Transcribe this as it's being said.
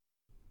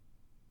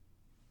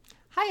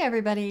Hi,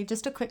 everybody.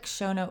 Just a quick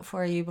show note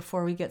for you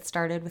before we get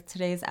started with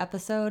today's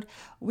episode.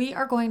 We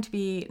are going to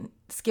be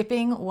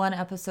skipping one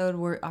episode.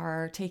 We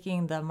are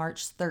taking the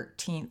March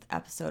 13th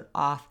episode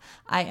off.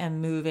 I am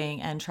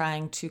moving and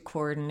trying to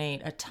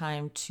coordinate a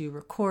time to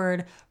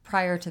record.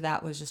 Prior to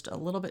that was just a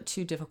little bit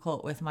too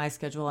difficult with my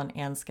schedule and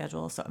Anne's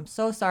schedule. So I'm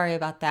so sorry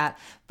about that.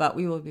 But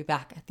we will be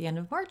back at the end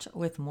of March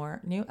with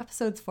more new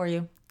episodes for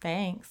you.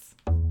 Thanks.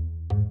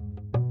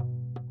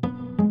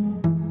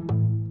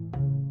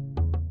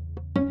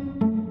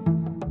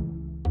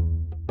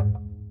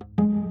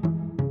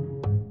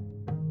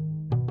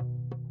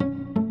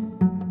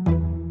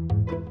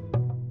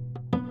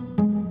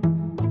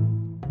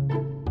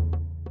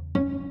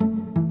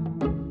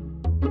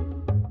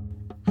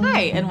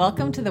 Hi, and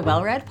welcome to the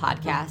Well Read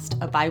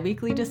Podcast, a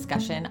bi-weekly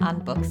discussion on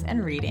books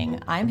and reading.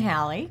 I'm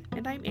Hallie.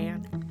 And I'm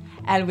Anne.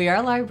 And we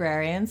are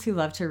librarians who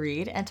love to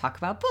read and talk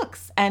about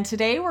books. And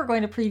today we're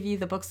going to preview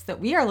the books that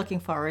we are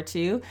looking forward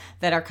to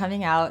that are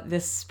coming out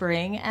this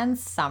spring and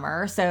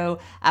summer. So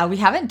we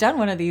haven't done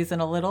one of these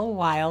in a little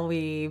while.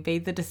 We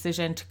made the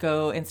decision to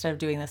go, instead of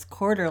doing this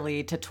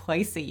quarterly, to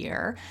twice a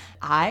year.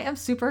 I am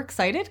super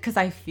excited because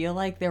I feel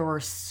like there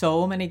were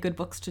so many good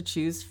books to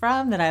choose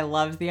from that I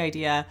loved the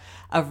idea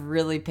of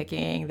really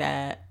picking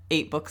the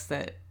 8 books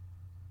that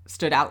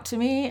stood out to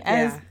me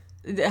as... Yeah.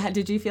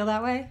 Did you feel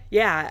that way?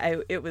 Yeah,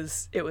 it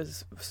was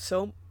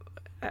so,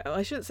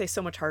 I shouldn't say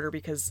so much harder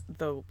because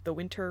the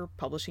winter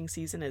publishing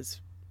season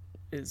is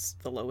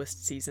the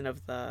lowest season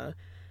of the,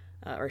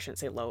 or I shouldn't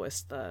say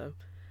lowest, the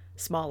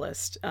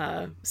smallest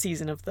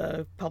season of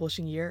the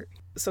publishing year.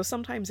 So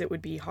sometimes it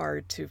would be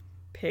hard to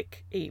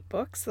pick 8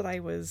 books that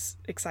I was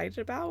excited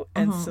about.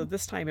 And so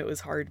this time it was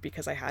hard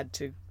because I had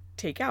to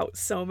take out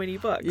so many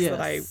books that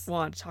I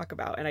want to talk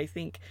about. And I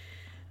think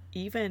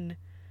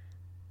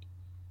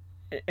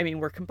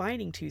we're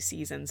combining 2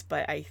 seasons,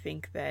 but I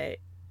think that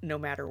no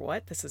matter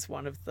what, this is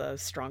one of the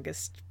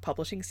strongest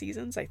publishing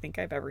seasons I think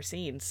I've ever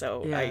seen.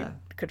 So I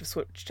could have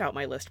switched out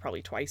my list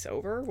probably twice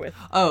over with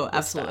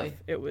absolutely.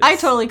 It was I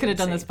totally could have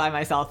done this by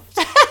myself.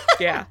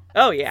 Yeah.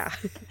 Oh, yeah.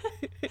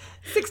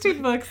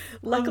 16 books.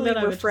 Luckily,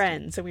 we're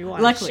friends and we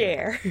want to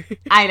share.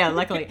 I know,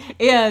 luckily.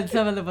 And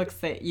some of the books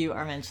that you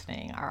are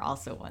mentioning are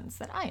also ones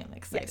that I am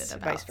excited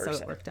about. Vice versa.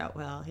 So it worked out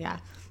well. Yeah.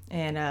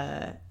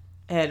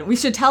 And we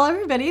should tell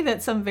everybody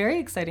that some very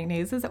exciting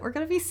news is that we're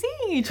going to be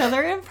seeing each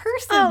other in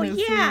person this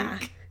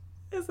week.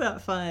 Isn't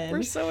that fun?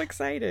 We're so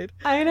excited.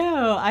 I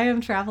know. I am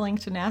traveling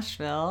to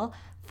Nashville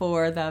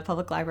for the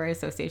Public Library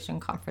Association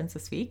conference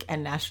this week,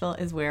 and Nashville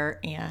is where,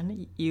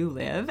 Anne, you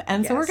live.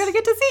 And so we're going to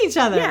get to see each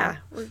other. Yeah,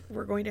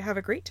 we're going to have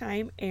a great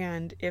time.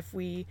 And if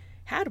we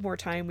had more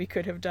time, we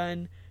could have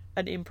done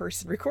an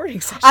in-person recording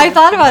session. I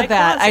thought about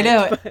that.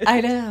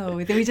 I know.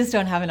 We just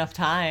don't have enough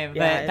time,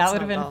 but that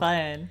would have been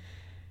fun.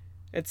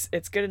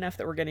 It's good enough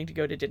that we're getting to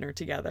go to dinner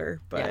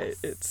together, but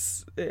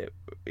it's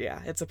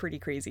a pretty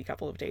crazy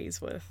couple of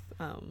days with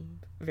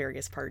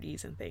various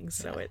parties and things.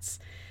 So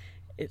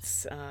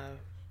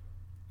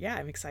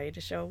I'm excited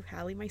to show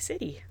Hallie my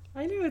city.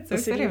 I know, it's so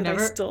the city that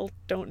I still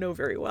don't know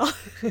very well.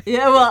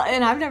 Yeah, well,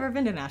 and I've never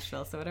been to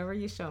Nashville, so whatever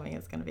you show me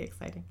is going to be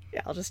exciting.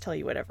 Yeah, I'll just tell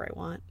you whatever I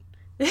want.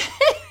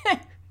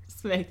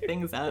 Just make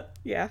things up.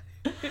 Yeah.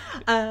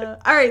 All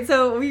right,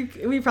 so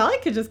we probably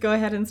could just go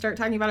ahead and start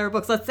talking about our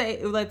books.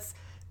 Let's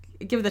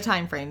give the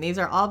time frame. These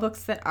are all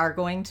books that are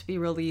going to be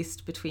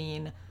released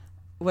between,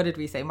 what did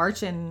we say,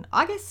 March and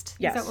August?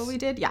 Yes. Is that what we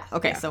did? Yeah.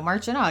 Okay, so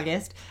March and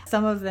August.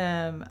 Some of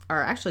them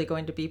are actually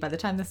going to be, by the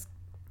time this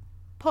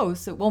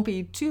posts, it won't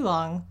be too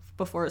long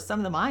before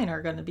some of mine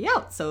are going to be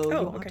out. So you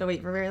won't have to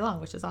wait for very long,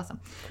 which is awesome.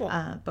 Cool.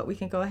 But we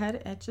can go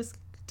ahead and just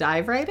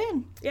dive right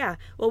in. Yeah.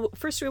 Well,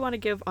 first we want to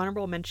give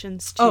honorable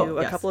mentions to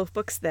a couple of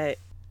books that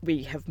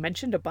we have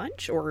mentioned a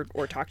bunch or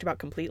talked about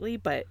completely,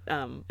 but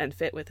and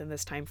fit within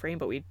this time frame,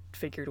 but we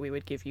figured we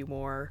would give you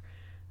more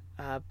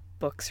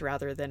books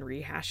rather than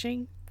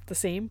rehashing the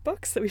same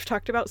books that we've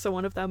talked about. So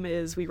one of them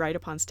is We Ride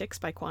Upon Sticks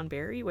by Quan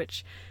Barry,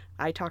 which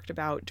I talked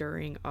about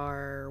during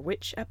our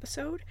Witch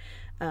episode.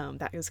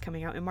 That is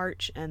coming out in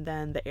March. And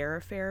then The Air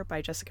Affair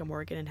by Jessica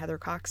Morgan and Heather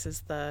Cox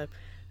is the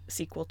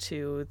sequel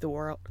to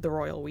The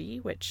Royal We,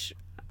 which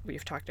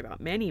we've talked about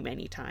many,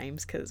 many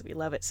times because we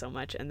love it so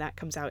much. And that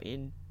comes out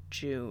in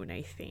June,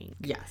 I think.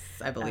 Yes,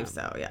 I believe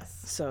so. Yes.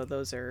 So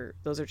those are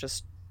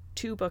just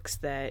 2 books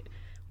that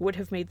would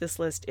have made this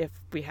list if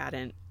we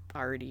hadn't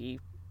already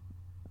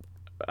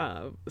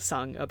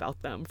sung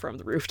about them from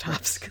the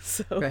rooftops.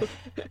 So right.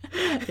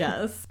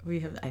 Yes, we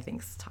have, I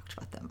think, talked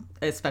about them,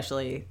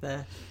 especially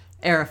The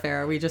Air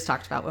Affair we just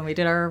talked about when we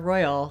did our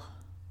Royal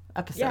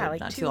episode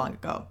not too long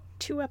ago.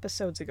 2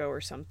 episodes ago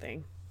or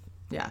something.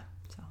 Yeah.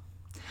 So,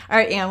 all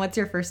right, Anne, what's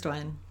your first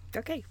one?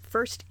 Okay,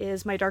 first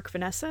is My Dark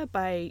Vanessa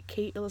by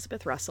Kate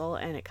Elizabeth Russell,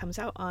 and it comes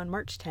out on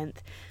March 10th.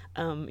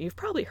 You've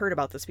probably heard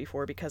about this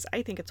before because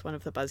I think it's one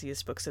of the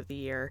buzziest books of the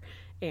year,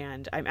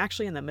 and I'm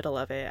actually in the middle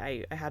of it.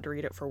 I had to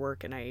read it for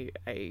work, and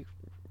I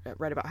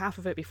read about half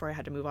of it before I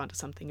had to move on to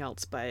something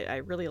else, but I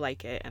really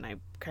like it, and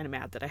I'm kind of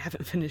mad that I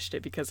haven't finished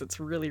it because it's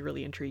really,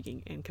 really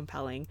intriguing and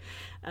compelling.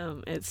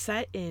 It's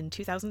set in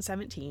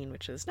 2017,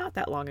 which is not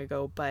that long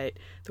ago, but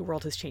the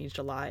world has changed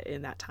a lot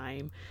in that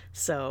time.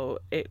 So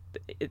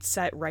it's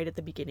set right at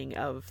the beginning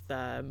of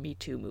the Me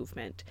Too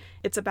movement.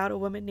 It's about a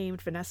woman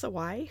named Vanessa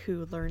Y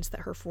who learns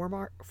that her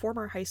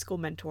former high school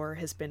mentor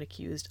has been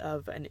accused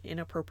of an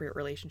inappropriate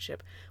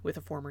relationship with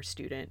a former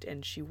student,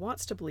 and she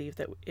wants to believe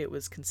that it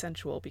was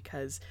consensual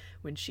because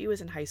when she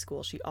was in high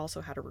school, she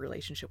also had a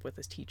relationship with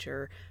this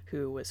teacher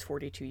who was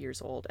 42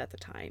 years old at the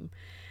time.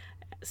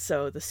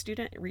 So the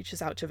student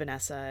reaches out to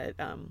Vanessa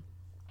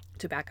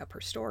to back up her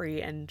story,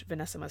 and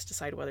Vanessa must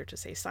decide whether to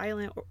stay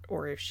silent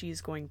or if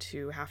she's going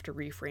to have to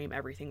reframe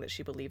everything that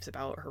she believes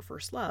about her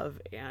first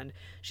love, and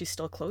she's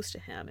still close to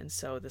him, and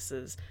so this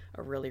is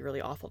a really,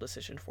 really awful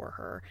decision for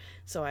her.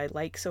 So I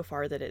like so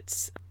far that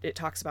it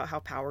talks about how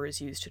power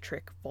is used to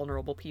trick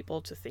vulnerable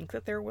people to think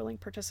that they're willing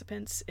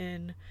participants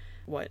in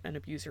what an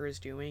abuser is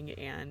doing,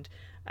 and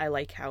I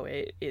like how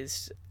it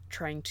is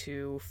trying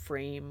to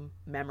frame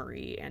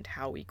memory and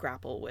how we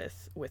grapple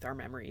with our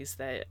memories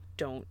that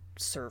don't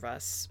serve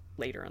us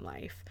later in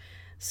life.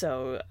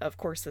 So of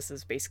course this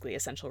is basically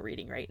essential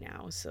reading right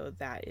now. So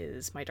that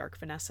is My Dark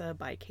Vanessa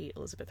by Kate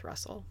Elizabeth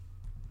Russell.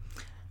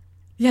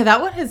 Yeah,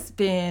 that one has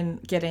been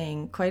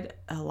getting quite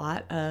a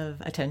lot of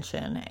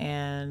attention,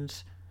 and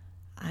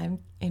I'm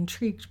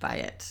intrigued by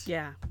it.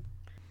 Yeah.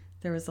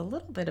 There was a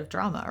little bit of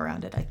drama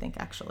around it, I think,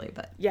 actually,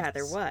 but yeah,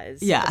 there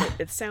was. Yeah,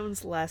 it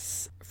sounds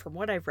less. From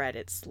what I've read,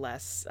 it's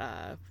less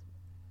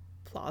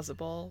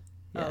plausible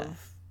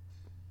of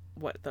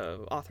what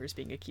the author's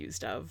being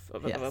accused of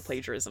a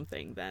plagiarism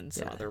thing than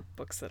some other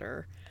books that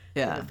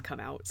have come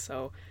out.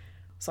 So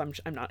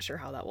I'm not sure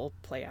how that will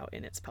play out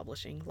in its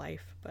publishing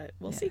life, but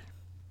we'll see.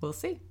 We'll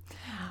see.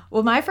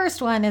 Well, my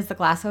first one is The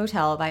Glass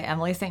Hotel by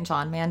Emily St.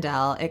 John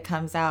Mandel. It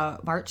comes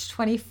out March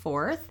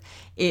 24th.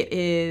 It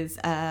is,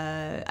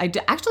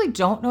 actually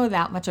don't know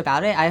that much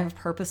about it. I have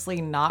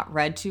purposely not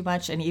read too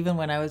much. And even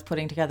when I was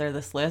putting together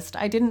this list,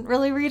 I didn't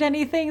really read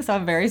anything. So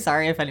I'm very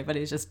sorry if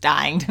anybody's just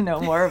dying to know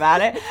more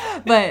about it.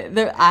 But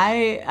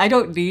I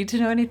don't need to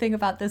know anything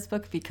about this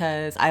book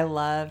because I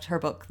loved her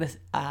book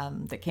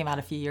that came out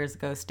a few years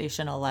ago,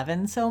 Station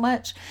 11, so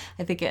much.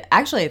 I think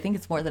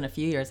it's more than a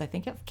few years. I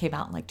think it came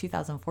out in like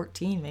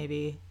 2014,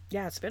 maybe.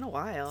 Yeah, it's been a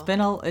while.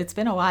 It's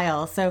been a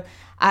while. So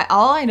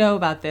all I know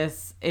about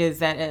this is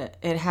that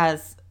it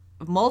has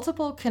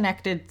multiple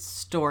connected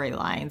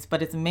storylines,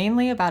 but it's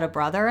mainly about a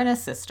brother and a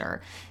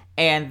sister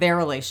and their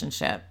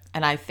relationship.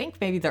 And I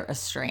think maybe they're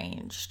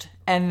estranged.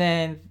 And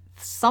then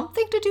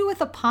something to do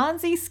with a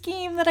Ponzi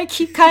scheme that I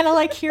keep kind of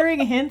like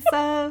hearing hints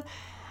of.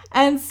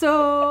 And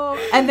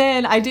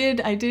then I did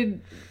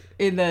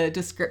in the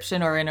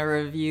description or in a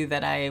review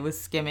that I was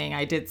skimming,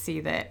 I did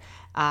see that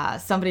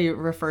somebody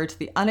referred to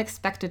the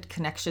unexpected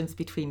connections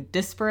between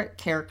disparate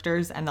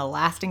characters and the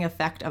lasting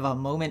effect of a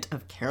moment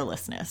of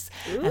carelessness.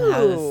 Ooh. And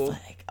I was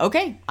like,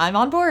 okay, I'm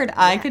on board.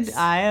 Yes.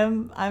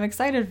 I'm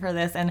excited for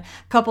this. And a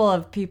couple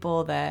of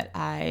people that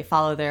I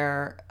follow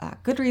their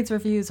Goodreads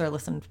reviews or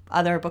listen to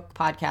other book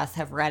podcasts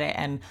have read it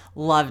and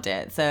loved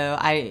it. So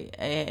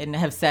and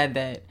have said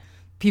that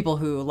people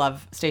who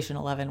love Station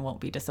 11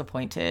 won't be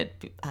disappointed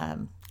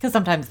because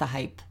sometimes the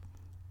hype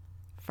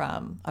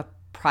from a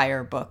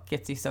prior book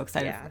gets you so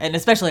excited, and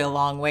especially a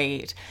long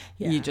wait,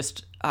 you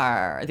just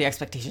the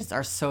expectations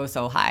are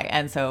so high.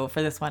 And so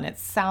for this one, it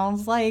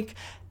sounds like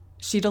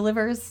she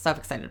delivers, so I'm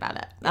excited about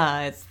it.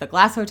 It's The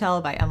Glass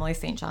Hotel by Emily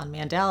St. John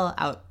Mandel,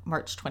 out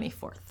March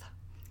 24th.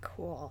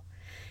 Cool.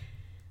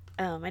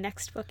 My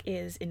next book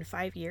is In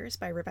 5 Years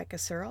by Rebecca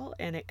Searle,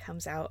 and it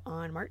comes out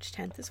on March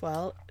 10th as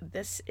well.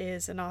 This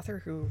is an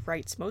author who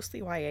writes mostly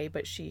YA,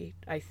 but she,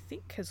 I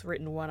think, has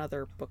written one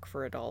other book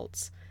for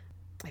adults.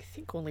 I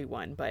think only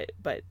one, but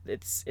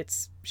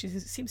she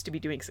seems to be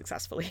doing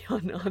successfully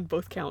on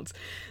both counts.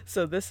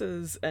 So this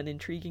is an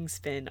intriguing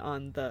spin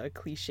on the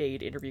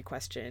cliched interview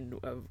question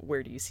of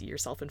where do you see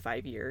yourself in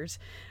 5 years,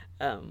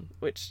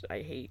 which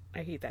I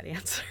hate that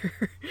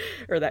answer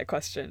or that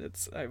question.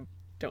 I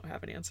don't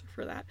have an answer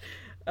for that.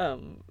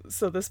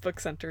 So this book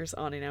centers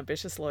on an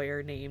ambitious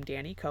lawyer named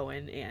Danny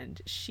Cohen,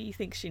 and she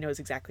thinks she knows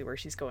exactly where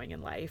she's going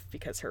in life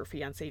because her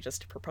fiance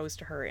just proposed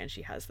to her, and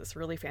she has this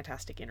really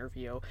fantastic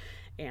interview,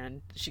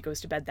 and she goes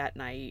to bed that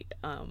night,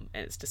 and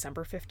it's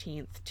December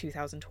 15th,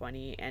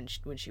 2020, and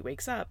when she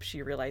wakes up,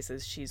 she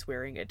realizes she's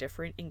wearing a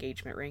different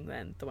engagement ring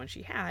than the one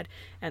she had,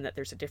 and that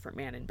there's a different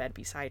man in bed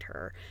beside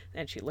her.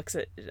 And she looks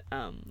at,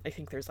 I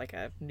think there's like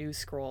a news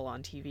scroll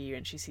on TV,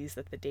 and she sees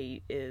that the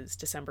date is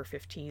December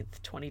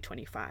 15th,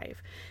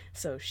 2025.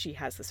 So she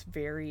has this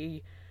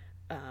very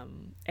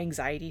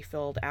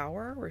anxiety-filled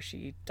hour where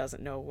she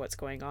doesn't know what's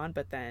going on,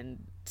 but then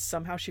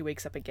somehow she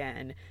wakes up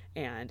again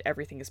and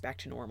everything is back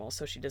to normal.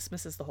 So she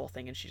dismisses the whole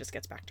thing and she just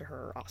gets back to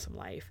her awesome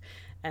life.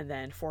 And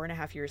then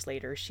 4.5 years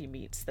later, she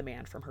meets the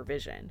man from her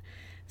vision.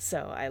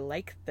 So I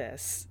like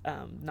this,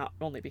 not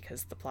only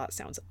because the plot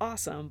sounds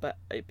awesome, but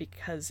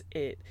because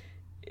it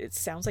it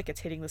sounds like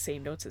it's hitting the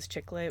same notes as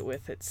Chick Lit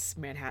with its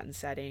Manhattan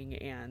setting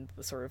and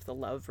the sort of the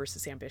love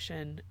versus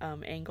ambition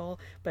angle,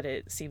 but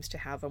it seems to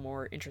have a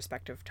more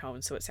introspective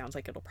tone, so it sounds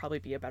like it'll probably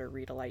be a better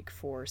read-alike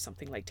for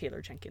something like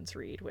Taylor Jenkins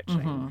Reid, which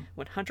I'm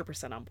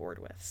 100% on board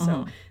with.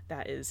 So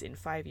that is In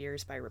 5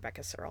 Years by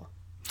Rebecca Searle.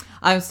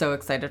 I'm so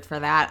excited for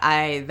that.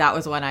 That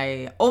was one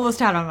I almost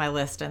had on my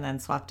list and then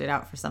swapped it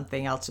out for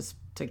something else just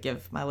to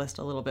give my list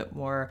a little bit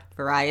more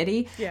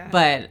variety. Yeah.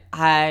 But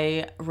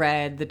I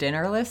read The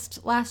Dinner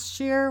List last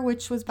year,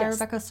 which was by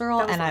Rebecca Searle,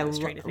 that was and I was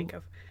trying to think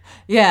of.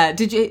 Yeah,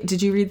 did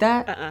you read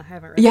that? I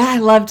haven't read Yeah, I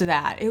loved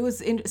that. It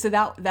was so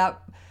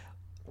that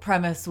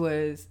premise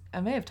was, I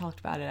may have talked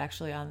about it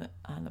actually on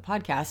the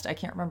podcast. I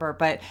can't remember,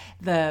 but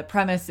the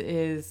premise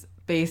is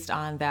based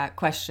on that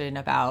question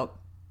about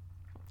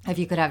if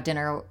you could have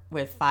dinner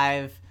with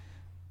 5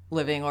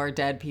 living or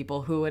dead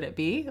people, who would it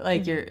be?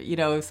 Like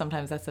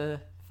sometimes that's a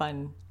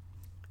fun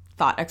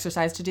thought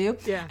exercise to do.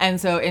 Yeah.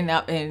 And so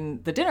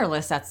in The Dinner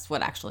List, that's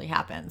what actually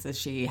happens is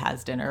she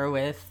has dinner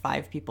with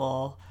 5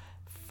 people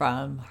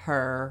from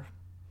her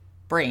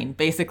brain,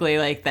 basically,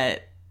 like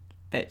that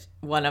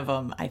one of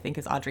them I think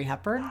is Audrey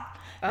Hepburn.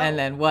 And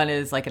then one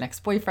is like an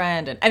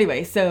ex-boyfriend. And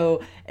anyway,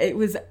 so it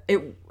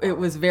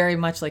was very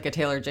much like a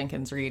Taylor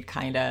Jenkins Reid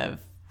kind of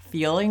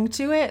feeling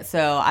to it.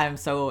 So I'm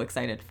so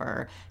excited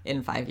for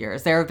In 5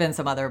 Years. There have been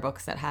some other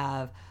books that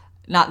have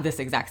not this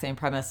exact same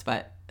premise,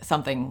 but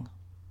something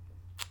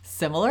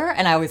similar.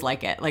 And I always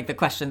like it. Like the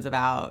questions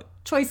about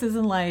choices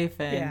in life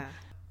and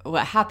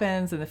what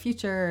happens in the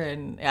future.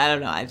 And I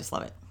don't know. I just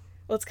love it.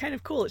 Well, it's kind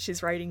of cool that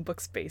she's writing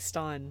books based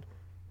on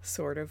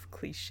sort of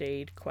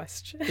cliched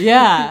questions.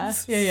 Yeah.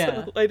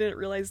 So I didn't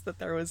realize that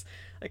there was,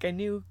 like, I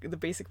knew the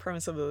basic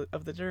premise of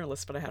the Dinner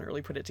List, but I hadn't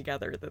really put it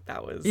together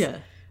that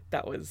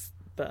was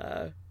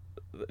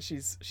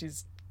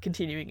she's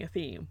continuing a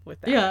theme with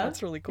that. Yeah.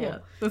 That's really cool. Yeah,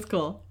 that's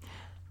cool.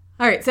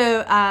 All right,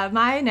 so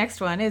my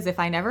next one is If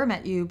I Never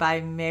Met You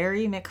by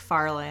Mary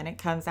McFarlane. It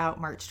comes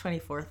out March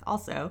 24th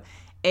also.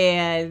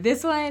 And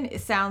this one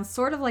sounds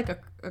sort of like a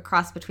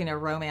cross between a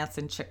romance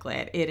and chick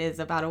lit. It is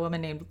about a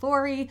woman named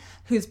Lori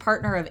whose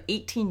partner of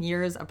 18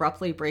 years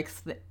abruptly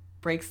breaks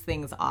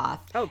things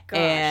off. Oh, gosh.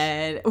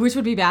 And which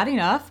would be bad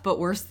enough, but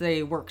worse,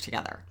 they work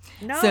together.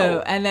 No.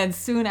 So, and then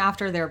soon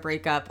after their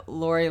breakup,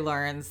 Lori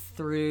learns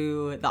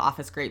through the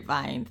office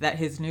grapevine that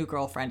his new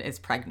girlfriend is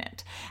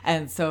pregnant.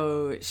 And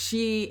so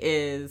she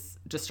is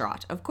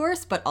distraught, of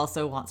course, but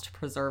also wants to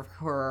preserve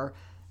her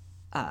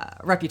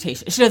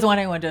reputation. She doesn't want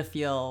anyone to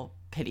feel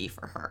pity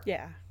for her.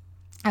 Yeah.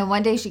 And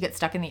one day she gets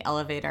stuck in the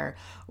elevator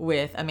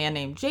with a man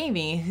named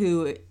Jamie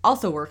who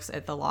also works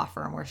at the law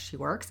firm where she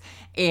works.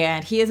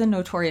 And he is a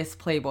notorious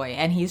playboy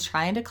and he's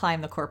trying to climb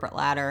the corporate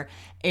ladder.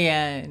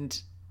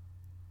 And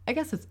I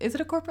guess is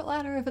it a corporate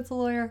ladder if it's a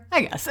lawyer?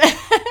 I guess.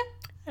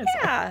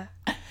 Yeah.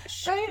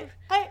 Right?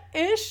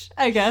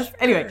 I guess. Sure.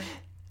 Anyway.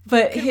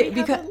 But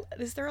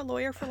is there a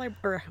lawyer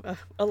for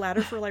a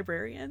ladder for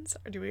librarians?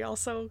 Or do we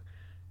also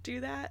do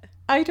that?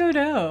 I don't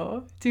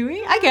know. Do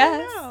we? I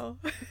guess. I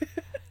don't know.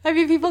 I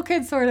mean, people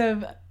could sort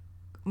of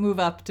move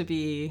up to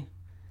be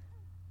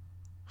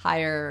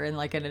higher in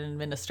like an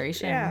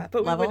administration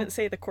but level. We wouldn't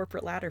say the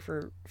corporate ladder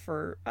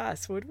for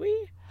us, would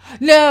we?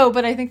 No,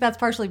 but I think that's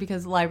partially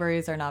because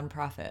libraries are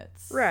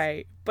nonprofits.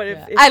 Right. But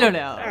if I don't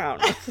know. I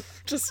don't know.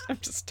 I'm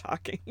just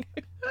talking.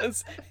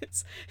 It's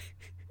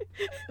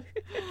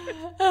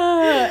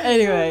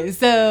Anyway,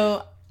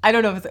 so I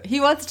don't know if he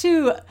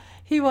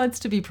wants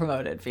to be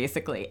promoted,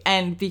 basically.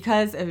 And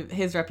because of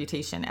his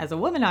reputation as a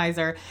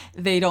womanizer,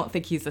 they don't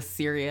think he's a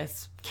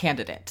serious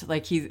candidate.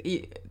 Like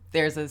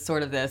there's a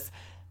sort of this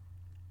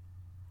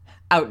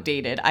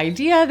outdated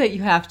idea that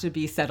you have to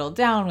be settled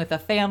down with a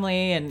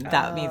family and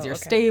that means you're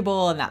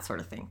stable and that sort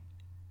of thing.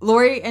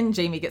 Lori and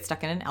Jamie get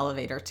stuck in an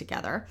elevator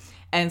together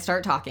and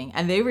start talking,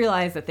 and they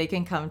realize that they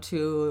can come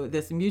to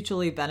this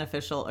mutually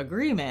beneficial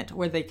agreement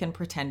where they can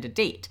pretend to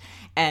date.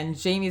 And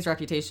Jamie's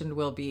reputation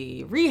will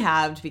be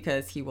rehabbed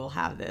because he will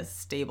have this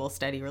stable,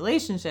 steady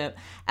relationship,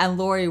 and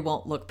Lori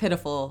won't look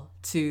pitiful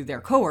to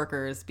their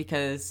coworkers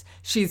because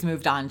she's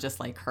moved on just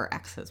like her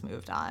ex has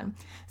moved on.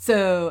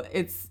 So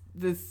it's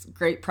this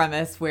great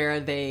premise where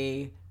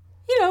they,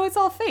 it's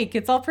all fake,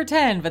 it's all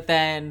pretend, but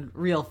then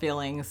real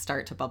feelings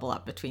start to bubble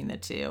up between the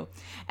two.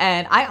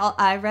 And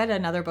I read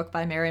another book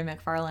by Mary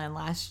McFarlane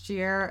last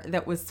year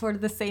that was sort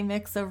of the same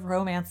mix of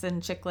romance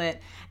and chick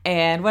lit.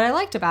 And what I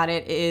liked about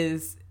it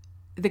is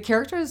the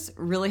characters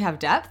really have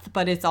depth,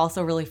 but it's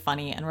also really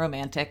funny and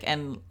romantic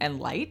and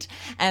light.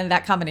 And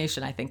that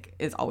combination, I think,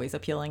 is always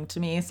appealing to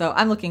me. So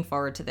I'm looking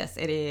forward to this.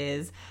 It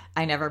is If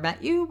I Never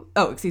Met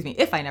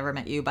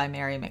You by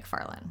Mary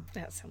McFarlane.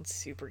 That sounds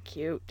super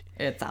cute.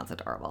 It sounds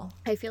adorable.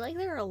 I feel like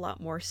there are a lot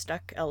more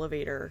stuck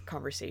elevator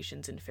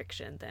conversations in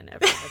fiction than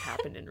ever have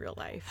happened in real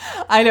life.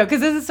 I know,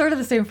 because this is sort of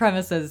the same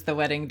premise as The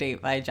Wedding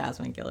Date by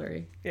Jasmine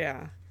Guillory.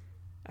 Yeah.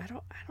 I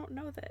don't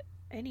know that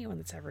anyone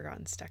that's ever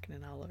gotten stuck in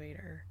an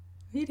elevator.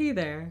 Me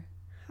neither.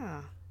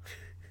 Huh.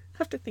 I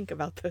have to think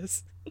about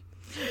this.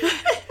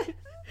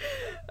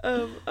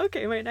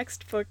 Okay, my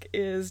next book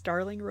is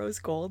Darling Rose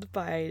Gold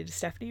by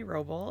Stephanie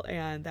Roble,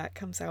 and that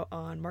comes out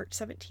on March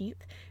 17th.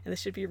 And this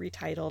should be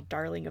retitled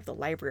Darling of the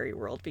Library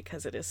World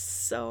because it is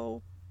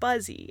so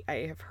buzzy.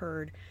 I have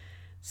heard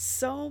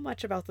so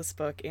much about this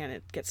book, and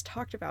it gets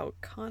talked about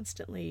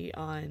constantly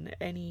on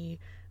any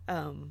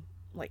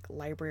like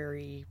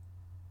library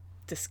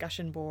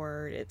discussion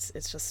board. It's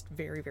just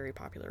very, very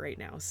popular right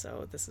now,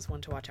 so this is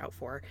one to watch out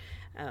for.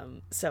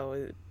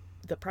 So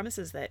the premise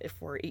is that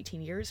for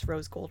 18 years,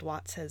 Rose Gold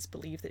Watts has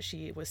believed that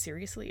she was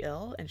seriously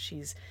ill, and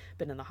she's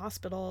been in the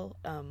hospital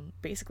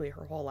basically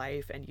her whole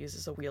life and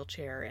uses a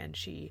wheelchair, and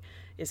she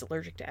is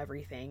allergic to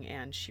everything,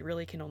 and she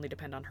really can only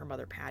depend on her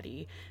mother,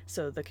 Patty.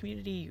 So the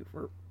community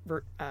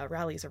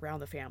rallies around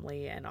the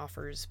family and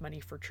offers money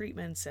for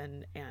treatments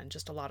and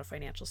just a lot of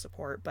financial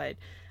support, but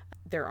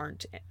there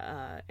aren't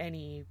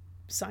any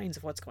signs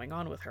of what's going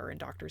on with her, and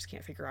doctors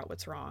can't figure out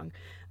what's wrong.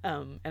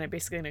 And I'm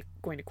basically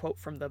going to quote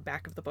from the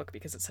back of the book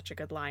because it's such a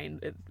good line.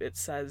 It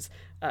says,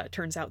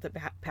 turns out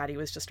that Patty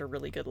was just a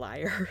really good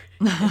liar.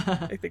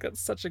 I think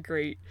that's such a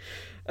great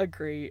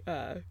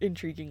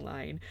intriguing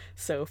line.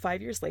 So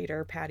 5 years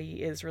later,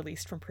 Patty is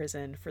released from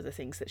prison for the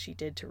things that she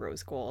did to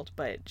Rose Gold,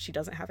 but she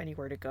doesn't have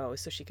anywhere to go,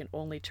 so she can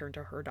only turn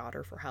to her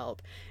daughter for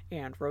help.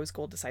 And Rose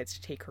Gold decides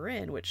to take her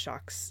in, which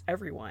shocks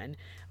everyone.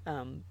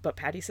 But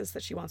Patty says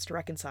that she wants to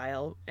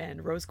reconcile,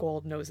 and Rose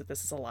Gold knows that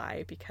this is a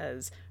lie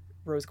because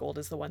Rose Gold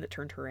is the one that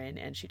turned her in,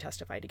 and she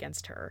testified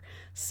against her.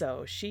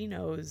 So she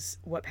knows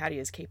what Patty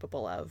is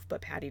capable of,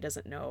 but Patty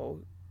doesn't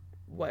know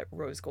what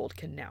Rose Gold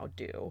can now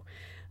do.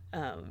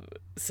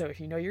 So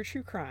if you know your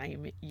true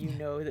crime, you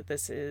know that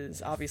this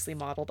is obviously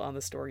modeled on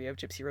the story of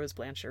Gypsy Rose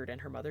Blanchard and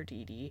her mother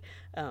Dee Dee.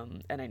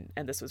 And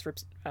this was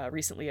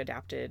recently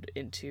adapted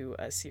into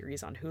a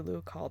series on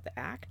Hulu called The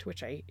Act,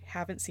 which I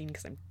haven't seen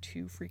because I'm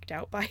too freaked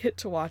out by it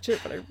to watch it,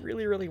 but I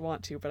really, really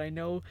want to. But I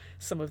know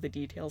some of the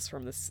details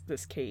from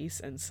this case,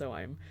 and so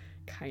I'm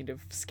kind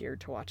of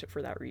scared to watch it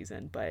for that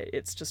reason. But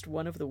it's just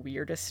one of the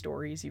weirdest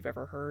stories you've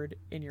ever heard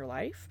in your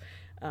life.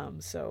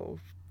 So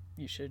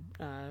you should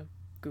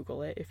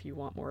Google it if you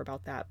want more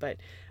about that. But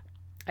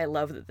I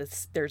love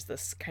that there's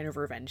this kind of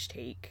revenge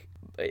take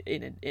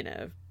in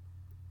a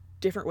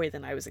different way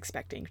than I was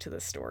expecting to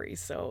this story.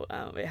 So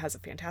it has a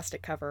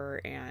fantastic cover,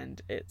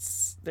 and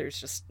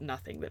there's just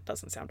nothing that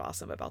doesn't sound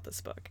awesome about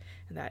this book.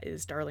 And that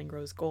is Darling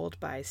Rose Gold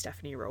by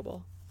Stephanie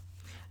Roble.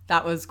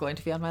 That was going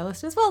to be on my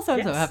list as well, so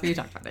I'm so happy you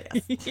talked about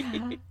it.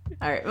 Yes.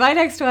 All right, my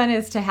next one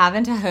is To Have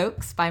and to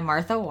Hoax by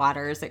Martha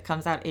Waters. It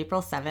comes out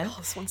April 7th. Oh,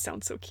 this one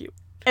sounds so cute.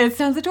 It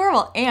sounds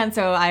adorable. And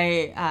so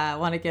I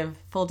want to give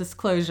full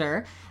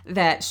disclosure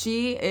that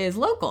she is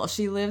local.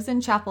 She lives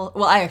in Chapel.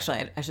 Well, I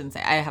shouldn't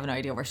say. I have no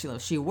idea where she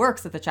lives. She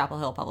works at the Chapel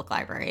Hill Public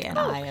Library, and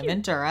I am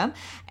in Durham.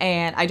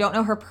 And I don't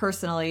know her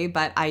personally,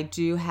 but I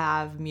do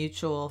have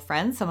mutual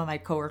friends. Some of my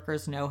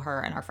coworkers know her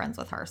and are friends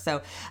with her.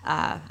 So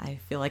I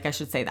feel like I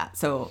should say that.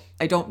 So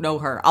I don't know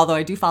her, although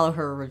I do follow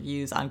her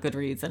reviews on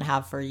Goodreads and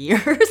have for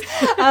years.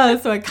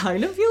 So I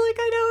kind of feel like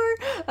I know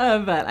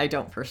her, but I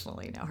don't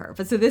personally know her.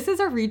 But so this is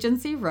a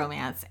Regency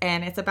romance,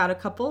 and it's about a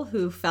couple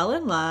who fell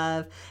in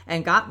love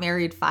and got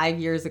married 5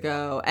 years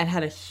ago and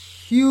had a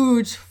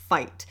huge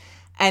fight,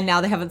 and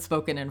now they haven't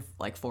spoken in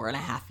like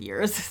 4.5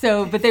 years.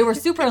 So, but they were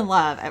super in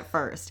love at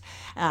first,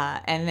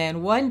 and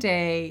then one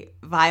day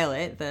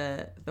Violet,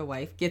 the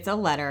wife, gets a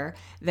letter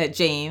that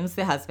James,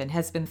 the husband,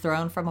 has been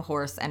thrown from a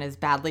horse and is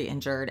badly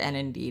injured and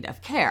in need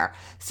of care.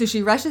 So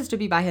she rushes to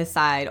be by his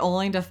side,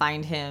 only to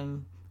find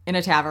him in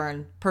a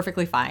tavern,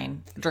 perfectly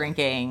fine,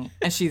 drinking,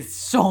 and she's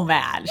so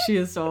mad. She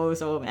is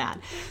so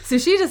mad. So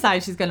she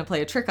decides she's going to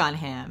play a trick on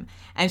him,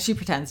 and she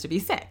pretends to be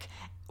sick,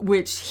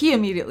 which he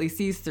immediately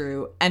sees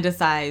through and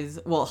decides,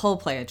 well, he'll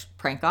play a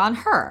prank on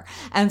her.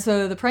 And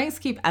so the pranks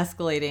keep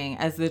escalating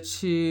as the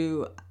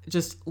two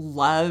just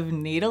love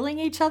needling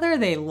each other.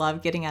 They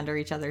love getting under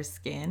each other's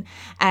skin,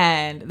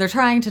 and they're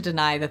trying to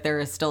deny that there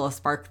is still a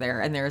spark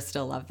there and there is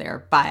still love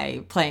there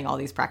by playing all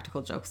these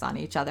practical jokes on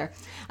each other.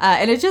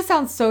 And it just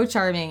sounds so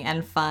charming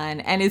and fun.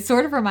 And it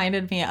sort of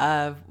reminded me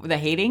of The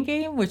Hating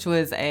Game, which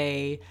was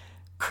a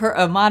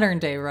modern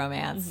day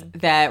romance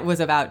that was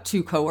about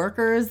two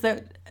coworkers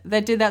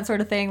that did that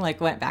sort of thing,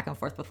 like went back and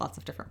forth with lots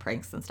of different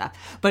pranks and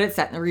stuff. But it's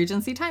set in the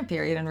Regency time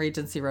period, and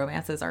Regency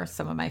romances are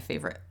some of my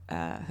favorite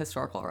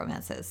historical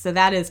romances. So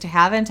that is To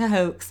Have and to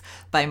Hoax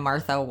by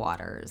Martha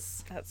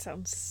Waters. That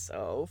sounds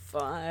so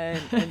fun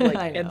and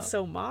and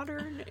so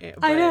modern.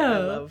 But I know. I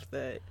love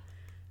that.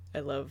 I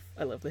love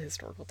the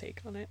historical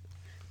take on it.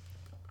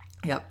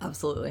 Yep,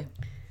 absolutely.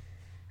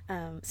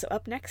 So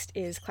up next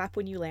is Clap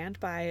When You Land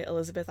by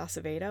Elizabeth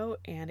Acevedo,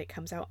 and it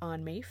comes out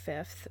on May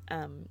 5th.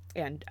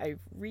 And I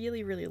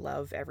really, really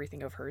love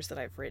everything of hers that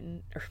I've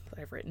written.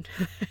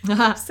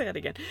 Say that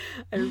again.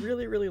 I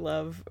really, really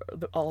love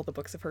all the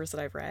books of hers that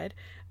I've read.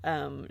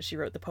 She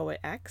wrote The Poet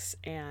X,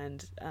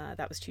 and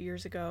that was 2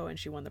 years ago, and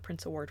she won the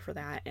Prince Award for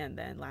that. And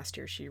then last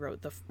year she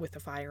wrote With the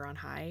Fire on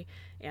High,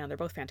 and they're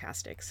both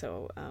fantastic.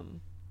 So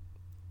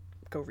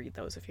go read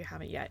those if you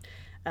haven't yet.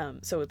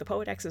 So The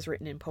Poet X is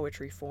written in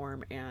poetry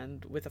form,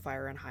 and With a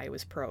Fire on High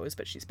was prose,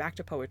 but she's back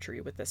to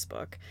poetry with this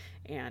book.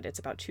 And it's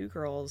about two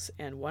girls,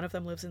 and one of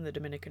them lives in the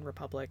Dominican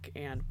Republic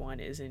and one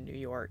is in New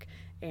York.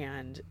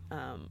 And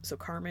so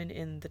Carmen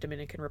in the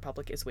Dominican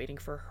Republic is waiting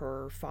for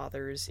her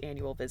father's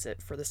annual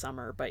visit for the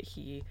summer, but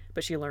she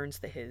learns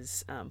that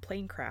his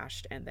plane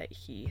crashed and that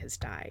he has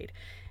died.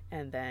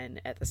 And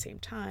then at the same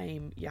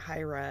time,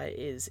 Yahaira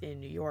is in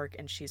New York,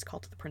 and she's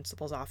called to the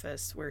principal's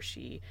office where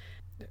she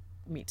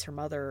meets her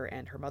mother,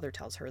 and her mother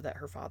tells her that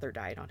her father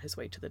died on his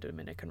way to the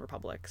Dominican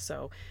Republic.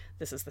 So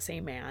this is the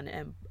same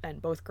man,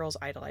 and both girls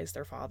idolize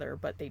their father,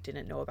 but they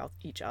didn't know about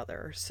each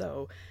other.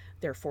 So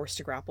they're forced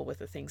to grapple with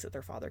the things that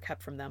their father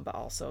kept from them, but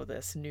also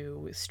this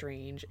new,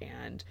 strange,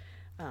 and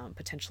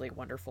potentially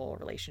wonderful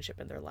relationship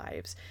in their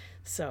lives.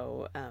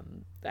 So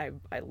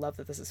I love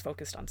that this is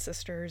focused on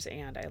sisters,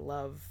 and I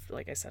love,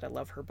 like I said, I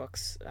love her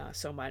books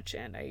so much,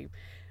 and I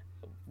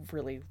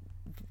really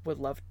would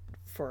love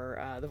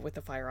for With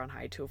the Fire on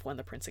High to have won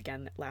the Prince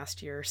again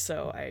last year.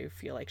 So I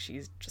feel like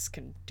she just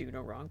can do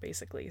no wrong,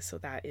 basically. So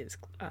that is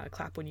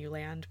Clap When You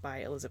Land by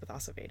Elizabeth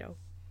Acevedo.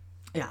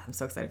 Yeah, I'm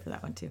so excited for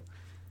that one too.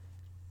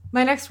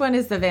 My next one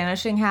is The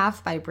Vanishing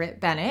Half by Brit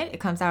Bennett. It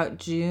comes out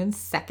June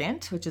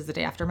 2nd, which is the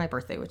day after my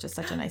birthday, which is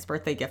such a nice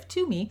birthday gift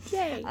to me.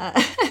 Yay!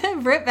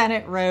 Brit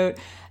Bennett wrote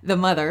The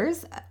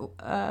Mothers,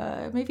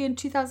 maybe in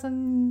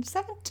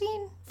 2017,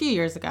 a few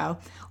years ago,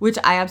 which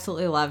I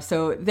absolutely love.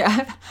 So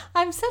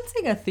I'm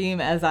sensing a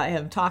theme as I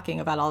am talking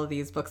about all of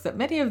these books, that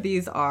many of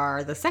these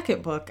are the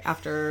second book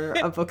after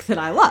a book that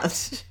I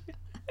loved.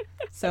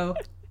 So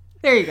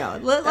there you go.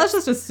 Let's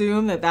just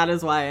assume that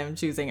is why I'm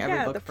choosing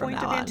every book from now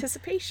on. The point of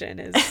anticipation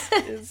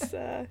is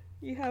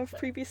you have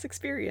previous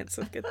experience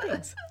with good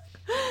things.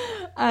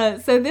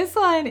 So this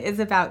one is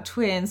about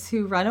twins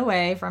who run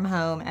away from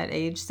home at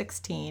age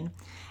 16,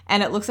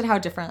 and it looks at how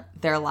different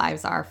their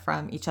lives are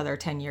from each other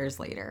 10 years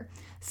later.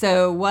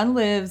 So one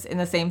lives in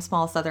the same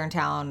small southern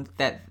town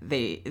that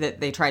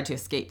they tried to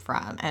escape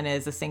from and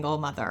is a single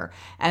mother,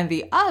 and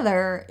the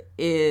other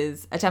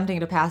is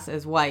attempting to pass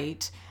as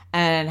white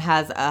and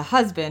has a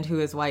husband who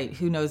is white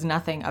who knows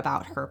nothing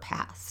about her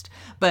past.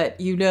 But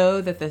you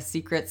know that the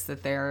secrets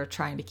that they're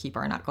trying to keep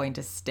are not going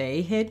to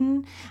stay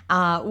hidden.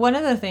 One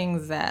of the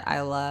things that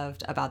I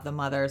loved about The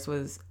Mothers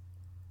was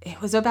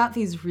it was about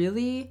these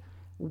really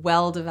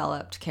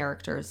well-developed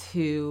characters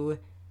who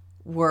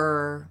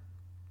were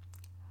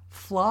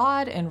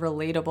flawed and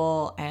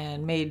relatable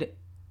and made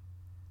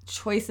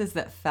choices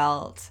that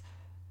felt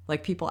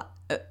like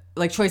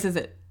choices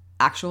that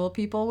actual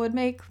people would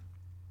make.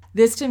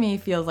 This to me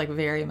feels like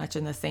very much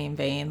in the same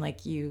vein.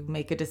 Like you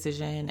make a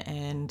decision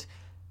and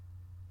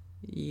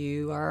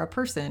you are a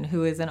person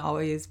who isn't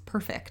always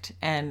perfect,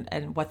 and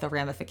what the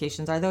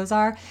ramifications of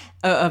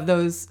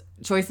those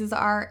choices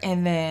are.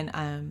 And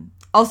then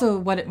also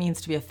what it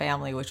means to be a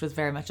family, which was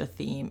very much a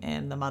theme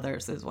in The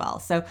Mothers as well.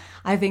 So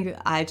I think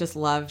I just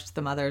loved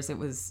The Mothers.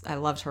 I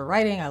loved her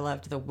writing. I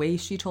loved the way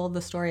she told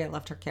the story. I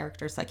loved her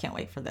characters. So I can't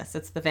wait for this.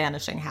 It's The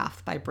Vanishing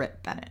Half by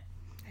Brit Bennett.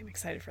 I'm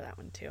excited for that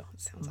one too.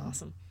 It sounds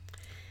awesome.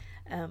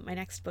 My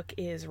next book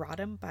is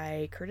Rodham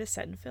by Curtis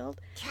Sittenfeld.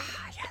 Yeah,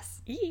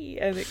 yes.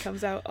 And it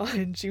comes out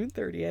on June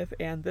 30th,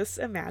 and this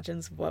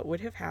imagines what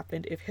would have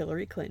happened if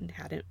Hillary Clinton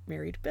hadn't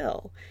married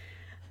Bill.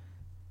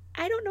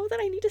 I don't know that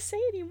I need to say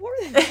any more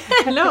than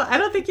that. No, I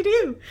don't think you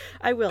do.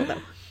 I will,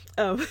 though.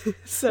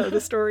 So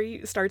the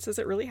story starts as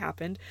it really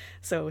happened.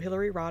 So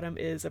Hillary Rodham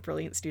is a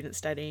brilliant student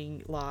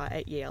studying law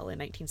at Yale in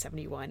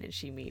 1971, and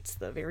she meets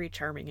the very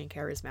charming and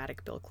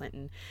charismatic Bill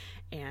Clinton,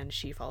 and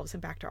she follows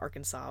him back to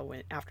Arkansas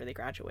after they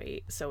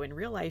graduate. So in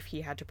real life,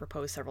 he had to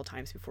propose several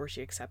times before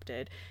she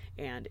accepted,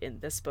 and in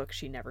this book,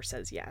 she never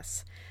says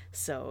yes.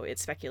 So it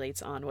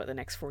speculates on what the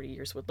next 40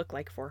 years would look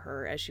like for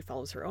her as she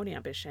follows her own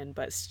ambition,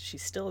 but she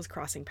still is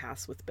crossing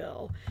paths with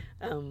Bill,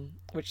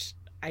 which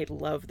I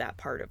love that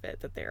part of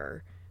it, that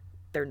they're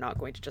not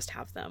going to just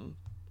have them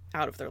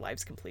out of their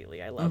lives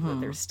completely. I love that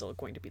there's still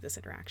going to be this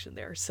interaction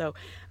there. So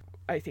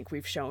I think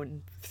we've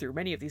shown through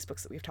many of these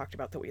books that we've talked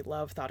about that we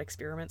love thought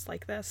experiments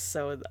like this.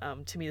 So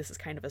to me, this is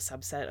kind of a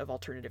subset of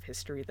alternative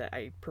history that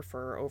I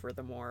prefer over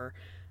the more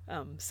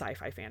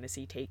sci-fi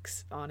fantasy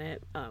takes on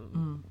it.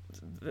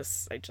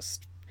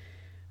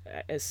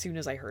 As soon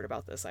as I heard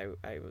about this, I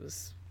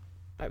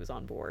was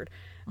on board.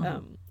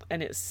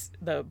 And it's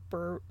the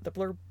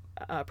blurb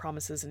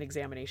promises an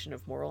examination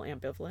of moral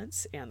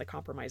ambivalence and the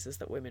compromises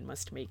that women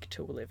must make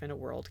to live in a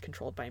world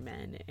controlled by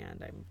men,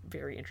 and I'm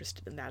very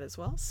interested in that as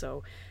well.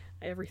 So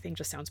everything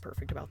just sounds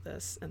perfect about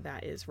this, and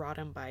that is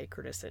Rodham by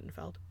Curtis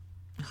Sittenfeld.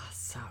 Oh,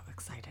 so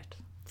excited.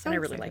 And I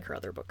really like her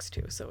other books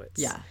too, so it's...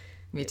 Yeah,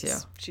 me too.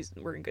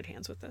 We're in good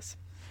hands with this.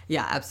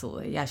 Yeah,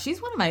 absolutely. Yeah,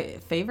 she's one of my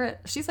favorite...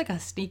 She's like a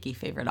sneaky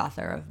favorite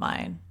author of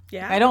mine.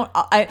 Yeah? I don't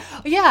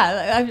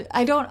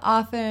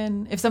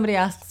often... If somebody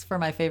asks for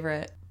my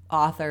favorite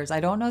authors, I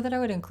don't know that I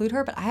would include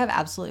her, but I have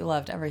absolutely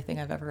loved everything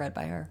I've ever read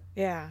by her.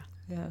 Yeah.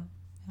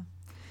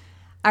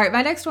 All right,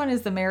 my next one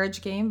is The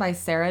Marriage Game by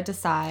Sarah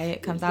Desai.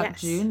 It comes out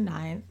June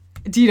 9th.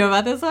 Do you know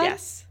about this one?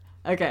 Yes.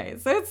 Okay,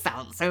 so it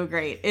sounds so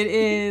great. It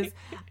is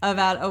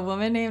about a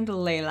woman named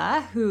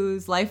Layla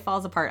whose life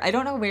falls apart. I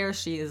don't know where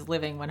she is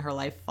living when her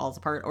life falls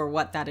apart or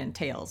what that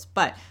entails,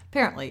 but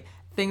apparently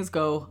things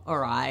go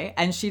awry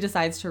and she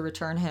decides to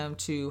return home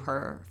to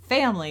her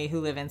family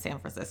who live in San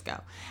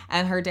Francisco.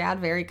 And her dad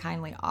very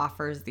kindly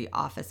offers the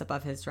office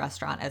above his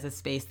restaurant as a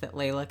space that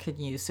Layla can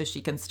use so she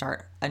can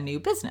start a new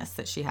business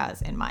that she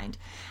has in mind.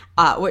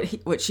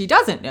 What she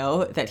doesn't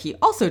know that he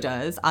also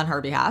does on her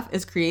behalf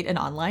is create an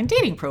online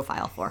dating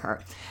profile for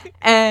her.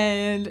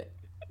 And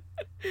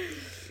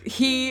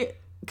he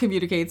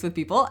communicates with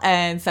people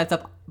and sets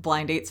up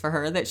blind dates for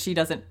her that she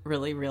doesn't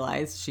really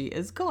realize she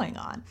is going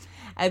on.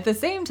 At the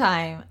same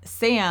time,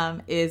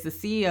 Sam is the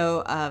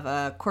CEO of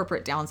a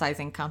corporate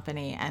downsizing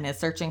company and is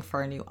searching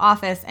for a new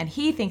office, and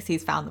he thinks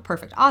he's found the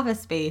perfect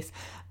office space,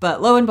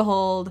 but lo and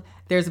behold,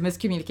 there's a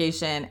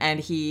miscommunication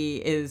and he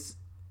is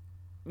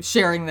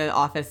sharing the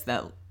office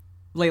that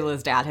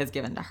Layla's dad has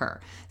given to her.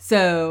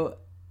 So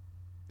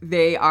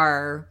they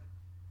are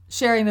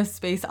sharing this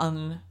space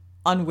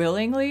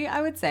unwillingly, I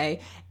would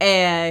say,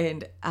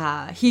 and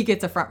he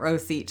gets a front row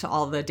seat to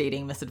all the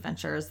dating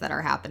misadventures that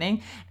are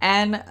happening,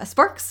 and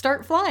sparks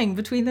start flying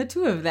between the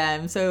two of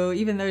them. So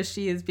even though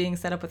she is being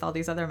set up with all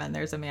these other men,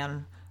 there's a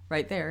man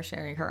right there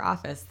sharing her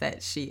office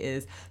that she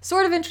is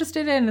sort of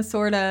interested in,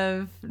 sort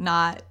of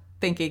not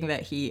thinking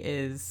that he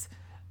is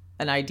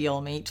an ideal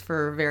mate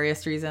for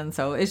various reasons.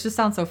 So it just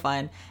sounds so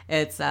fun.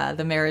 It's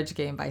The Marriage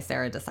Game by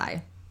Sarah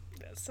Desai.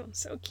 That sounds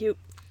so cute.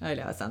 I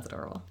know, it sounds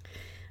adorable.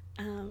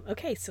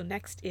 Okay, so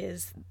next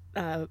is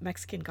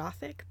Mexican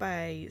Gothic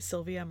by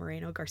Silvia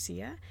Moreno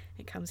Garcia.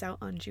 It comes out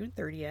on June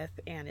 30th,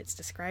 and it's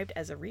described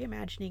as a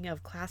reimagining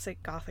of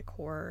classic Gothic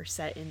horror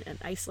set in an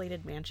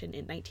isolated mansion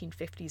in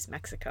 1950s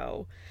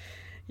Mexico.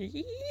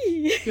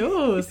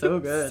 Oh, so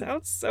good.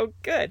 Sounds so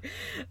good.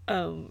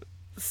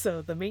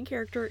 So the main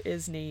character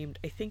is named,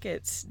 I think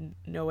it's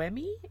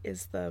Noemi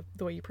is the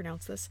way you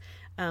pronounce this.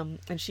 And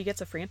she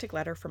gets a frantic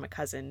letter from a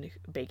cousin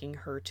begging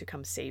her to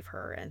come save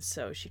her. And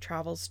so she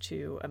travels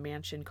to a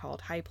mansion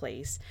called High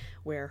Place,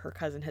 where her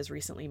cousin has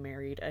recently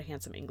married a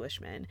handsome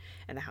Englishman.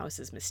 And the house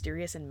is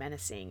mysterious and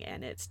menacing,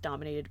 and it's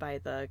dominated by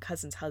the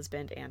cousin's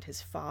husband and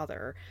his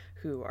father,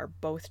 who are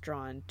both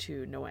drawn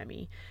to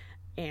Noemi.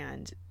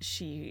 And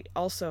she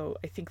also,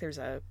 I think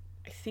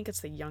it's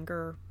the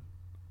younger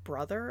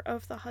brother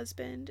of the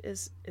husband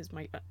is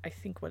my, I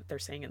think what they're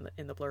saying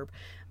in the blurb,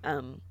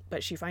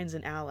 but she finds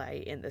an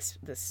ally in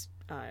this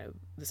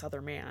other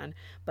man,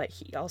 but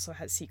he also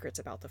has secrets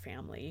about the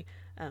family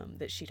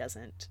that she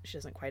doesn't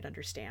quite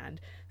understand.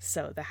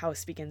 So the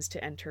house begins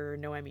to enter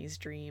Noemi's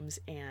dreams,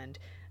 and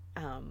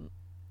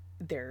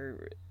her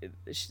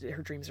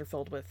dreams are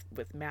filled with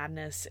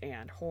madness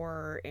and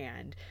horror,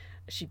 and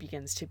she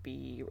begins to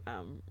be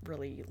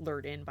really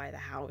lured in by the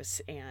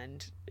house,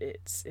 and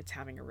it's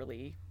having a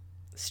really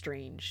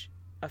strange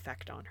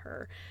effect on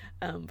her.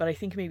 But I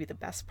think maybe the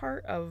best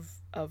part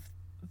of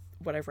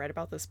what I've read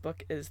about this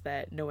book is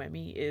that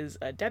Noemi is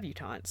a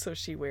debutante, so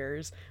she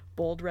wears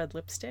bold red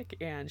lipstick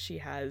and she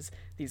has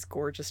these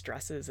gorgeous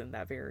dresses in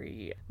that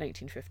very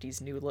 1950s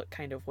new look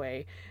kind of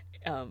way,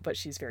 but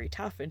she's very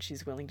tough and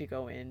she's willing to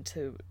go in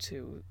to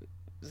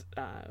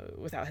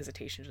without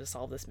hesitation to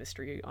solve this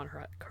mystery on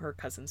her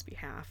cousin's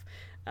behalf.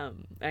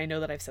 I know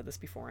that I've said this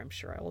before, I'm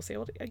sure I will say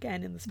it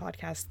again in this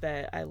podcast,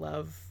 that I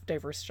love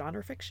diverse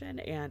genre fiction,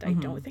 and I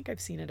don't think I've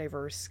seen a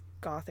diverse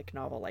Gothic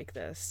novel like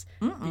this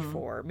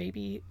before.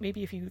 Maybe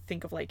if you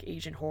think of like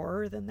Asian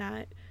horror, then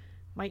that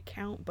might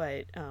count,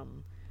 but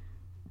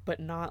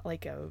not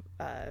like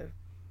a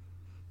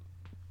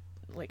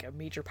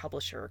major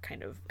publisher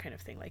kind of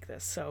thing like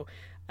this. So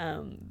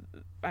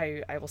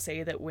I will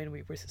say that when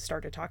we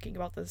started talking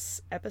about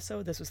this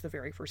episode, this was the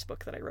very first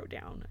book that I wrote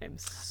down. I'm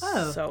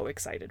so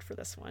excited for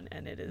this one,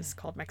 and it is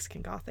called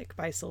Mexican Gothic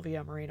by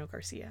Silvia Moreno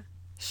Garcia.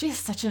 She is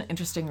such an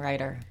interesting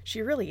writer.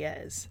 She really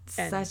is.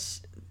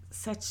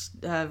 Such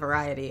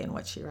variety in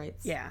what she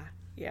writes. Yeah.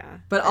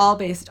 But all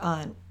based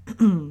on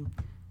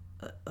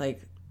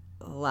like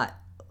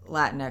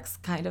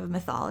Latinx kind of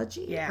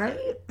mythology, right?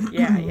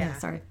 Yeah.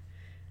 Sorry.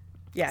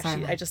 Yeah,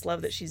 I just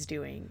love that she's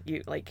doing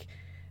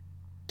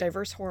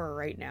diverse horror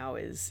right now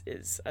is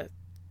a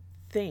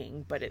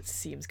thing, but it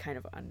seems kind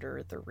of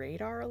under the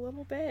radar a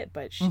little bit,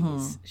 but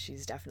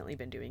she's definitely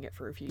been doing it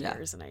for a few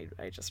years, and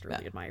I just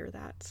really admire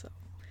that. So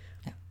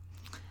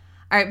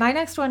all right, my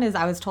next one is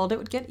I Was Told It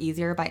Would Get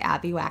Easier by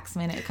Abby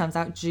Waxman. It comes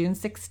out June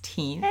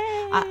 16th.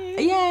 Hey!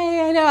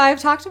 Yay, I know.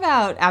 I've talked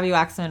about Abby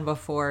Waxman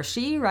before.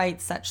 She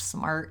writes such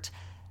smart,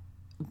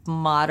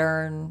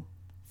 modern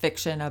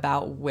fiction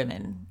about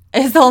women.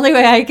 It's the only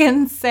way I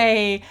can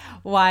say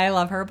why I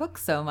love her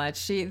books so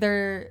much.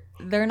 They're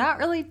not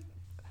really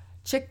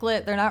chick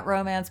lit, they're not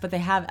romance, but they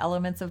have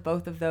elements of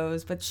both of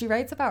those. But she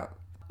writes about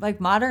like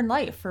modern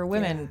life for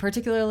women,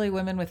 particularly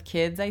women with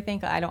kids. I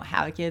think I don't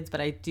have kids, but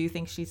I do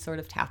think she sort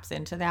of taps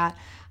into that.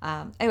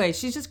 Anyway,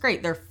 she's just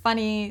great. They're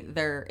funny,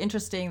 they're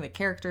interesting, the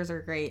characters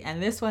are great,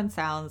 and this one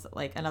sounds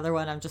like another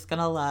one I'm just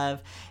gonna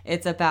love.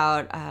 It's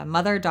about a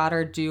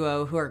mother-daughter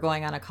duo who are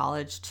going on a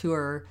college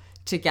tour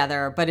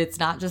together, but it's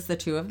not just the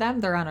two of them.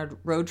 They're on a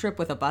road trip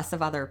with a bus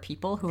of other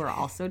people who are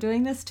also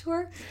doing this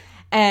tour.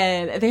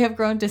 And they have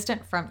grown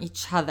distant from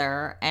each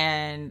other.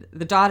 And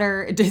the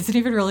daughter isn't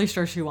even really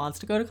sure she wants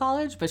to go to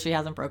college, but she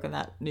hasn't broken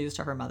that news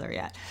to her mother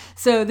yet.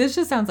 So this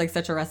just sounds like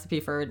such a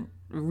recipe for a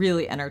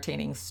really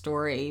entertaining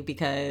story,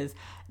 because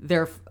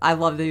I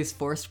love these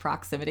forced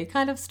proximity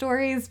kind of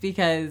stories,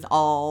 because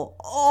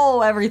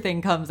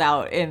everything comes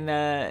out in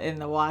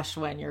the wash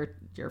when you're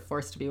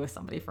forced to be with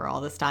somebody for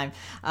all this time.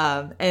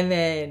 And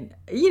then,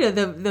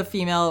 the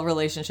female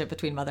relationship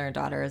between mother and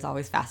daughter is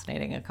always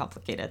fascinating and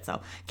complicated.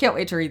 So can't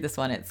wait to read this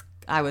one.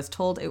 I Was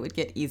Told It Would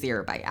Get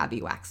Easier by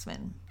Abby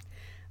Waxman.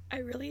 I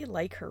really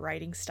like her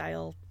writing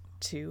style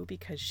too,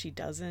 because she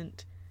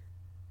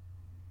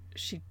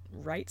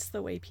writes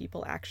the way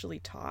people actually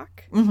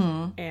talk.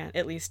 Mm-hmm. And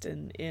at least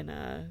in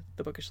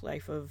The Bookish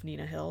Life of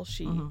Nina Hill,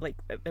 she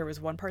there was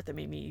one part that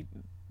made me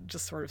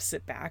just sort of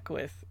sit back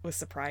with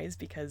surprise,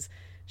 because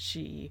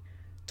she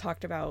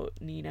talked about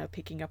Nina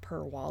picking up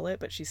her wallet,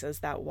 but she says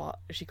that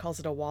she calls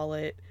it a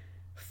wallet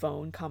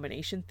phone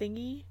combination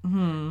thingy.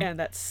 Mm-hmm. And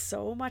that's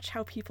so much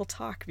how people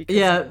talk,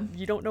 because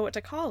you don't know what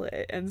to call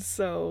it. And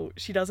so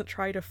she doesn't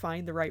try to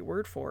find the right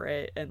word for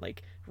it and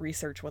like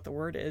research what the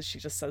word is. She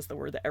just says the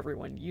word that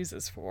everyone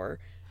uses for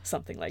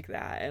something like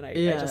that. And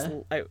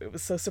it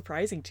was so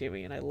surprising to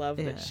me, and I love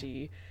that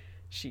she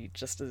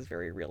just is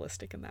very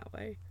realistic in that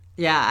way.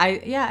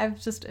 I've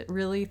just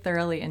really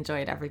thoroughly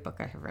enjoyed every book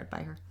I have read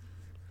by her.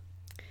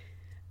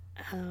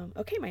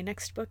 Okay, my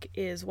next book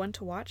is One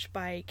to Watch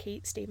by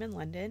Kate Stayman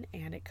London,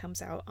 and it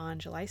comes out on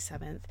July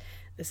 7th.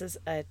 This is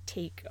a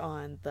take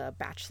on the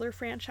Bachelor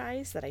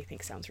franchise that I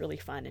think sounds really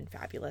fun and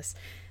fabulous.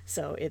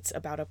 So it's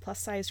about a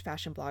plus-sized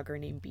fashion blogger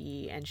named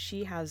Bea, and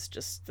she has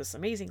just this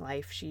amazing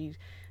life. She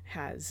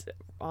has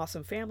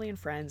awesome family and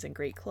friends and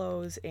great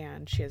clothes,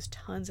 and she has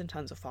tons and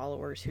tons of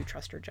followers who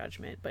trust her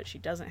judgment, but she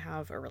doesn't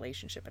have a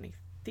relationship. And I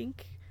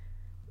think,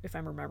 if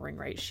I'm remembering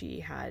right, she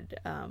had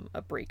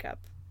a breakup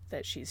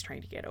that she's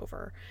trying to get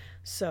over.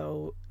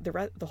 So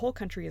the whole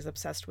country is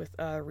obsessed with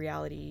a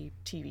reality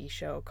TV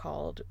show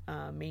called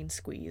Main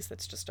Squeeze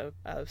that's just a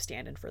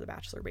stand-in for The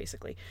Bachelor,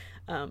 basically.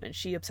 And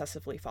she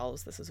obsessively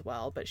follows this as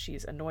well, but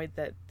she's annoyed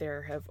that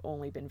there have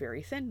only been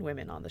very thin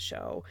women on the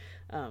show,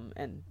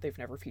 and they've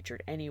never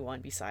featured anyone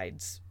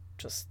besides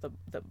just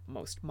the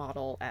most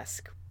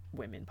model-esque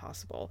women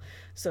possible.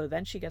 So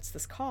then she gets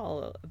this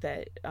call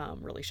that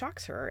really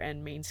shocks her,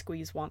 and Main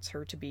Squeeze wants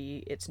her to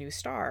be its new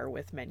star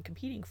with men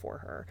competing for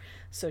her.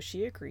 So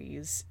she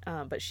agrees,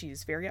 but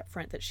she's very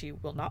upfront that she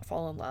will not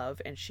fall in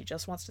love, and she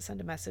just wants to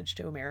send a message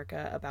to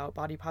America about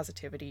body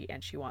positivity,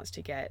 and she wants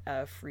to get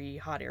a free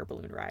hot air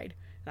balloon ride.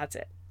 That's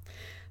it.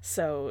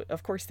 So,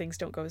 of course, things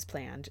don't go as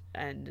planned,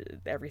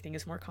 and everything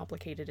is more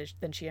complicated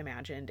than she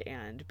imagined,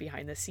 and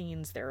behind the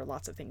scenes there are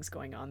lots of things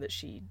going on that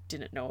she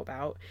didn't know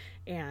about,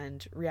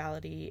 and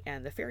reality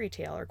and the fairy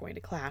tale are going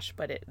to clash,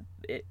 but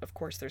it of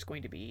course there's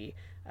going to be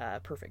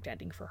a perfect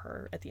ending for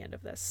her at the end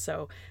of this.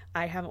 So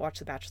I haven't watched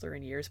The Bachelor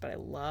in years, but I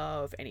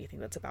love anything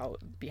that's about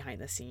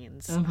behind the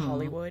scenes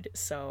Hollywood.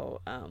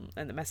 So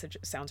and the message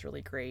sounds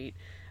really great.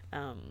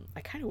 I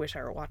kind of wish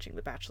I were watching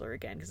The Bachelor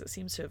again, because it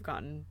seems to have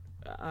gotten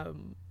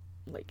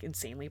like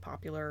insanely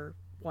popular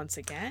once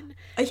again.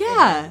 Which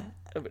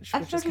is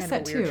kind of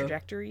a weird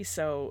trajectory.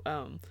 So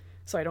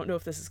so I don't know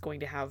if this is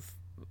going to have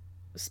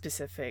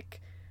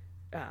specific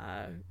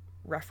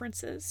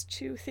references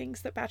to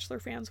things that Bachelor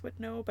fans would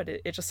know, but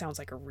it just sounds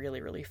like a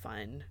really, really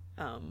fun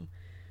kind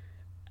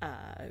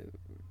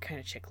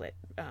of chick lit,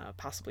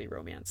 possibly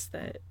romance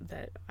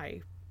that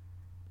I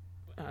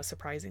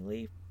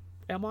surprisingly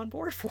am on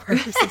board for,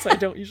 since I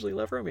don't usually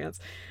love romance,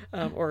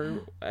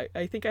 or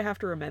I think I have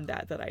to amend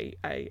that I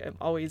am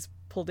always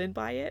pulled in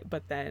by it,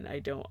 but then I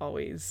don't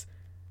always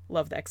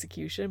love the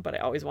execution, but I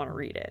always want to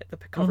read it. The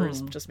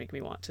covers just make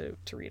me want to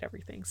read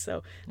everything.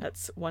 So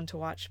that's One to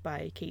Watch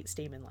by Kate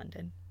Stayman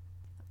London.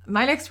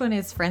 My next one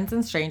is Friends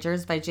and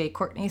Strangers by J.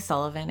 Courtney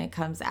Sullivan. It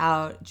comes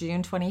out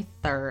June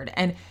 23rd,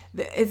 and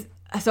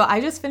so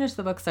I just finished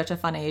the book Such a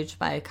Fun Age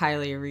by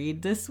Kylie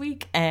Reed this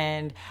week,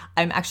 and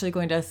I'm actually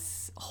going to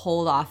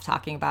hold off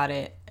talking about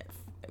it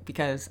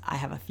because I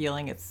have a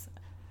feeling it's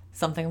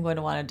something I'm going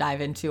to want to dive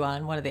into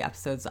on one of the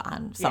episodes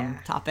on some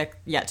topic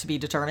yet to be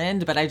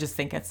determined, but I just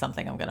think it's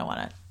something I'm going to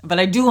want to, but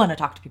I do want to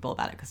talk to people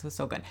about it because it was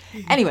so good.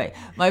 Anyway,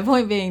 my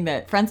point being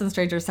that Friends and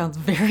Strangers sounds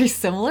very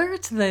similar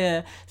to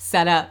the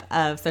setup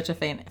of Such a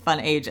Fun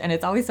Age, and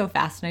it's always so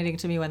fascinating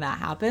to me when that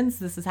happens.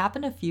 This has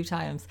happened a few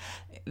times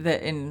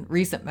that in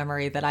recent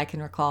memory that I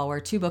can recall,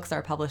 where two books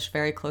are published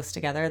very close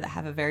together that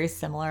have a very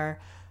similar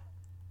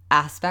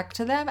aspect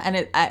to them,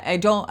 and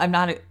I'm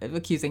not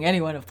accusing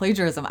anyone of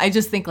plagiarism. I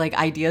just think like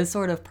ideas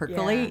sort of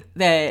percolate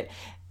that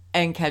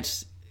and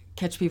catch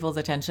people's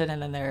attention,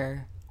 and then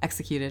they're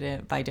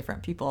executed by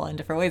different people in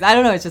different ways. I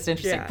don't know, it's just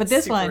interesting. But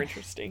this one,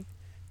 interesting.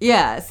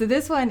 Yeah, so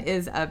this one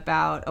is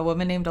about a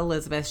woman named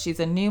Elizabeth. She's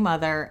a new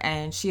mother,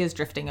 and she is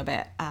drifting a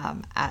bit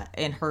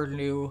in her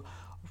new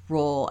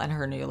role and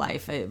her new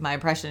life. My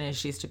impression is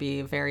she's to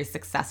be very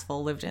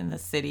successful, lived in the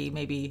city,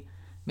 maybe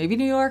maybe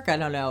New York, I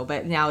don't know,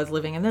 but now is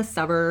living in the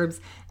suburbs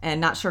and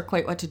not sure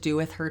quite what to do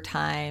with her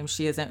time.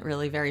 She isn't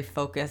really very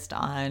focused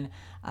on,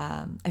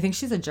 I think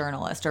she's a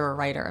journalist or a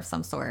writer of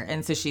some sort.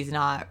 And so she's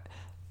not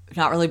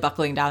really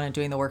buckling down and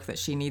doing the work that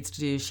she needs to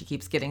do. She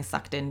keeps getting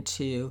sucked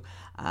into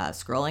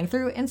scrolling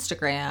through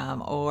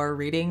Instagram or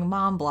reading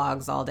mom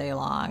blogs all day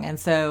long. And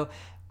so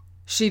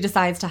she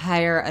decides to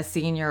hire a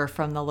senior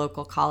from the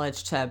local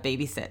college to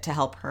babysit to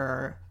help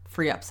her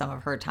free up some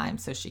of her time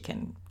so she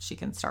can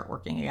start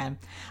working again.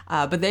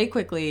 But they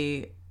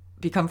quickly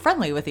become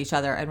friendly with each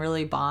other and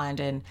really bond.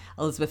 And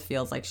Elizabeth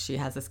feels like she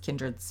has this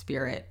kindred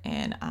spirit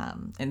in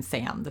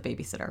Sam, the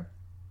babysitter.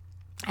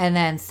 And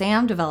then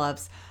Sam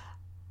develops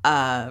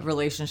a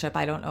relationship.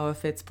 I don't know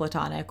if it's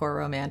platonic or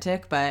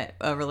romantic, but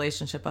a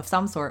relationship of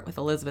some sort with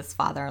Elizabeth's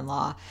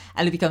father-in-law.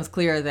 And it becomes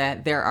clear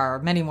that there are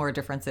many more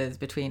differences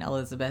between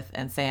Elizabeth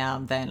and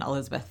Sam than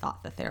Elizabeth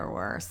thought that there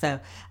were.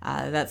 So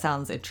that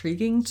sounds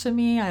intriguing to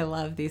me. I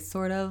love these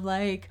sort of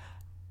like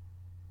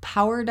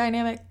power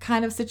dynamic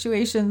kind of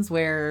situations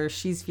where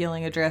she's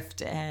feeling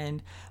adrift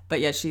but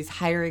yet she's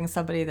hiring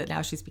somebody that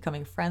now she's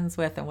becoming friends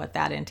with and what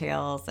that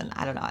entails. And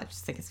I don't know, I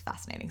just think it's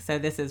fascinating. So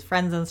this is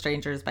Friends and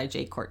Strangers by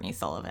J. Courtney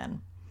Sullivan.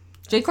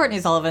 J.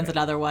 Courtney Sullivan's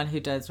another one who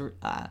does,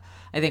 I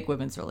think,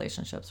 women's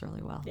relationships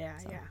really well. Yeah,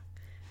 so.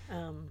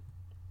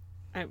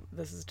 Yeah.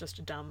 This is just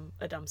a dumb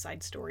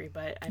side story,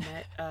 but I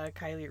met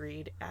Kylie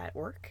Reed at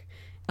work,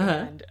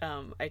 and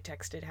I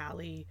texted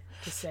Hallie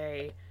to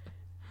say,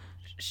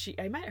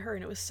 I met her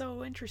and it was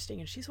so interesting,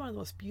 and she's one of the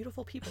most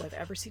beautiful people I've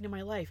ever seen in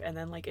my life. And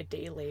then like a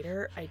day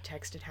later I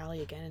texted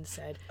Hallie again and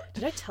said,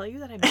 did I tell you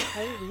that I met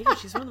Kylie Reed and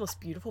she's one of the most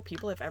beautiful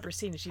people I've ever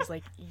seen? And she's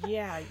like,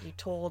 yeah, you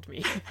told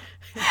me.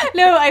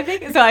 No, I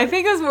think it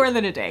was more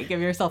than a day. Give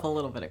yourself a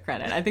little bit of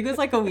credit. I think it was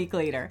like a week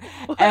later.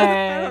 Well,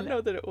 I don't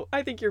know that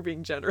I think you're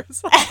being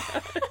generous. But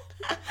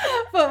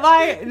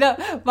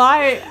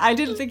I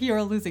didn't think you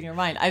were losing your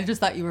mind. I just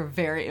thought you were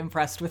very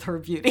impressed with her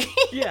beauty.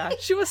 Yeah,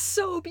 she was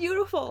so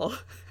beautiful.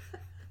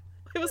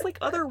 It was like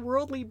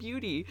otherworldly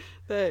beauty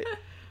that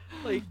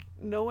like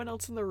no one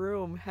else in the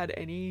room had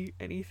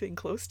anything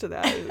close to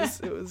that.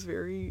 It was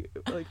very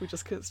like we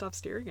just couldn't stop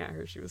staring at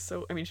her. She was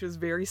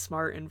very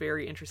smart and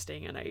very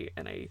interesting, and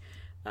I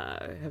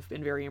have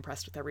been very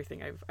impressed with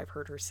everything I've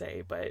heard her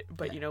say.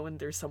 But you know, when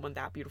there's someone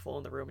that beautiful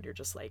in the room and you're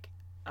just like,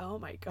 oh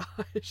my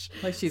gosh,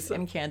 like she's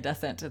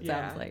incandescent. It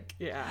sounds like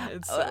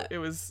it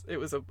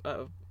was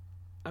a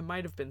I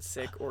might have been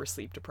sick or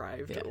sleep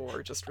deprived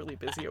or just really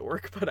busy at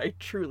work, but I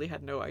truly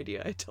had no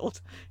idea. I told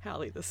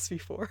Hallie this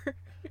before.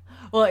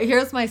 Well,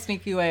 here's my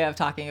sneaky way of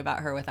talking about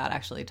her without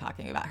actually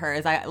talking about her.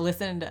 Is I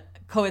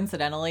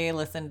coincidentally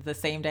listened the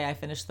same day I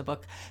finished the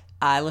book.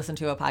 I listened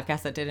to a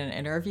podcast that did an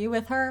interview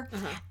with her,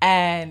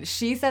 and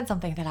she said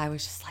something that I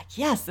was just like,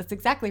 yes, that's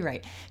exactly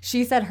right.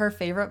 She said her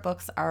favorite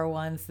books are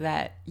ones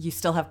that you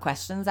still have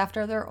questions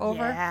after they're over.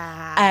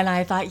 Yeah. And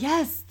I thought,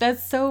 yes,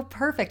 that's so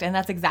perfect. And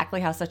that's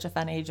exactly how Such a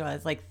Fun Age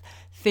was. Like,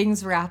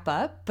 things wrap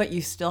up, but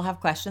you still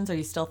have questions, or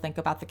you still think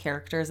about the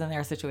characters and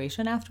their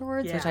situation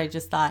afterwards, which I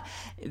just thought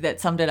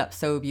that summed it up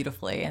so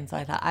beautifully. And so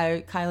I thought,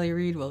 Kylie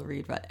Reed will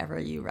read whatever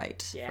you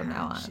write from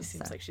now on. She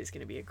seems like she's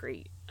going to be a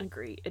great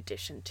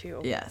addition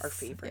to our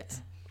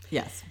favorites.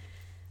 Yes.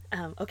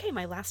 Okay,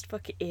 my last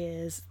book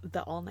is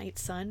The All Night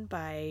Sun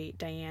by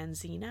Diane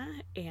Zena,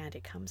 and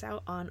it comes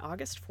out on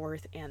August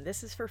 4th, and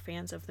this is for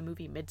fans of the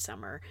movie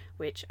Midsommar,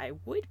 which I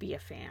would be a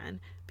fan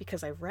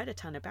because I've read a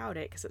ton about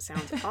it because it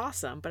sounds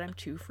awesome, but I'm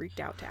too freaked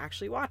out to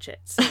actually watch it.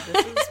 So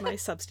this is my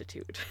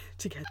substitute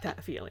to get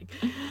that feeling.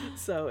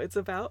 So it's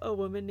about a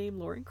woman named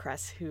Lauren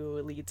Kress who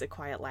leads a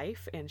quiet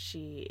life, and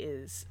she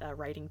is a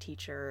writing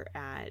teacher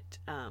at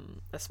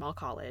a small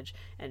college,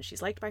 and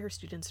she's liked by her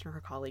students and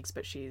her colleagues,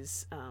 but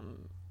she's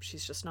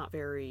just not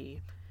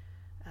very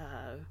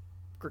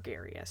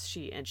gregarious.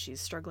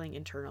 She's struggling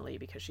internally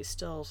because she's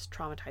still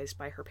traumatized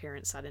by her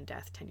parents' sudden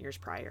death 10 years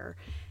prior,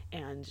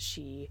 and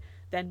she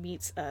then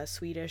meets a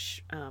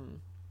Swedish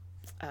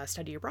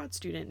study abroad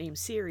student named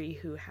Siri,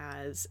 who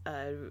has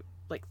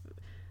like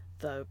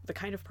the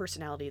kind of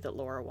personality that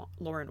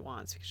Lauren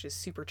wants, because she's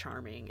super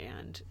charming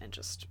and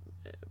just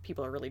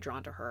people are really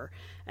drawn to her,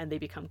 and they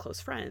become close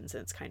friends,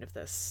 and it's kind of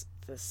this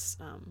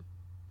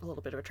a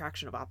little bit of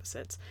attraction of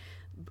opposites.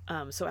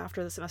 So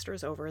after the semester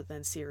is over,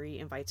 then Siri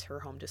invites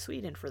her home to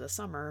Sweden for the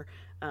summer,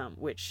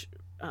 which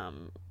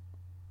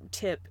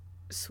tip,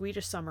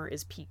 Swedish summer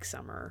is peak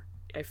summer.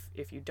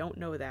 If you don't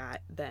know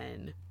that,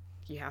 then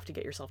you have to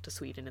get yourself to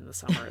Sweden in the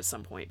summer at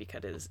some point,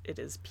 because it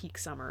is peak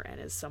summer.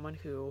 And as someone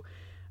who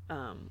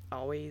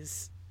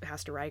always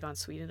has to rag on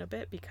Sweden a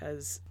bit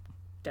because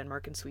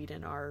Denmark and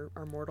Sweden are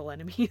mortal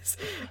enemies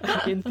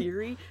in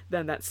theory,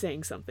 then that's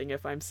saying something.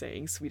 If I'm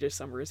saying Swedish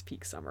summer is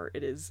peak summer,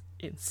 it is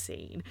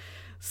insane.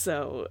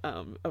 So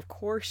of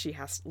course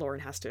Lauren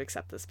has to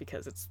accept this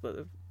because it's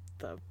the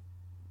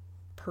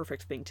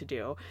perfect thing to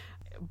do,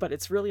 but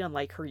it's really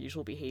unlike her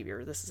usual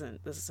behavior. This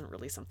isn't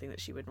really something that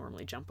she would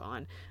normally jump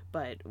on.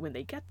 But when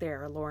they get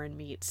there, Lauren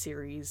meets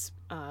Siri's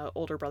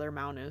older brother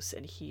Magnus,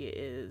 and he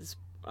is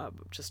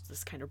just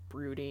this kind of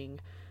brooding,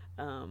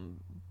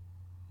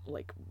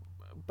 like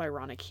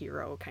Byronic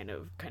hero kind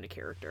of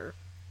character.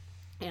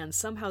 And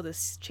somehow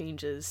this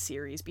changes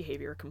Ciri's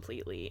behavior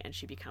completely, and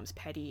she becomes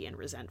petty and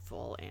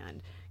resentful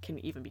and can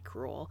even be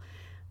cruel.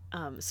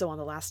 So on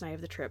the last night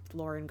of the trip,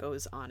 Lauren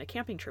goes on a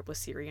camping trip with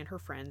Ciri and her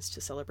friends to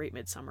celebrate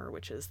Midsummer,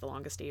 which is the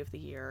longest day of the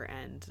year,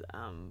 and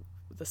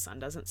the sun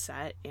doesn't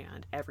set,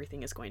 and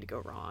everything is going to go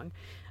wrong.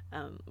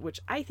 Which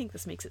I think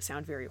this makes it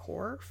sound very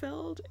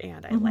horror-filled,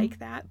 and I like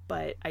that,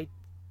 but I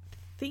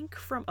think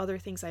from other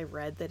things I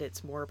read that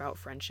it's more about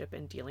friendship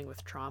and dealing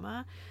with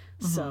trauma.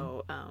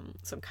 So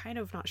so I'm kind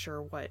of not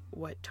sure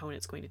what tone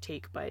it's going to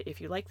take, but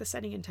if you like the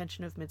setting and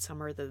tension of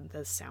Midsummer, then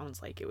this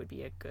sounds like it would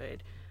be a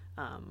good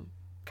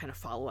kind of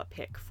follow-up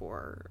pick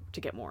to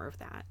get more of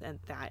that. And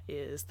that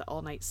is The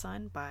All Night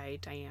Sun by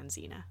Diane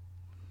Zena.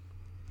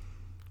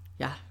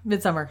 Yeah,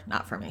 Midsummer,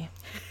 not for me.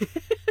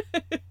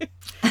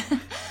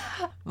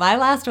 My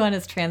last one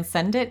is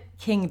Transcendent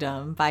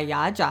Kingdom by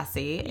Yaa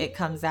Gyasi. It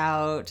comes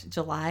out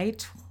July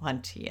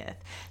 20th.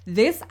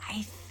 This,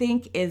 I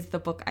think, is the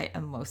book I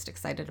am most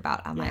excited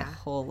about on my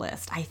whole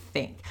list, I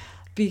think,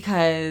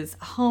 because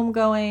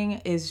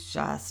Homegoing is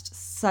just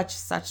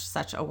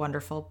such a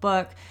wonderful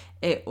book.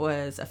 It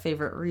was a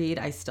favorite read.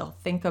 I still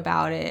think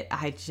about it.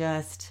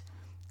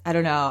 I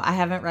don't know. I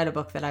haven't read a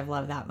book that I've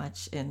loved that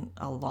much in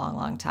a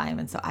long time.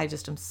 And so I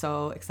just am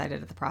so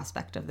excited at the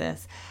prospect of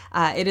this.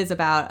 It is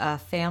about a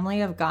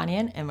family of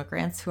Ghanaian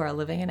immigrants who are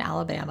living in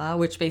Alabama,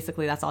 which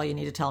basically that's all you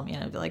need to tell me.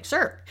 And I'd be like,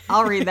 sure,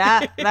 I'll read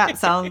that. That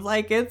sounds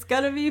like it's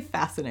going to be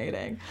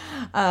fascinating.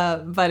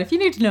 But if you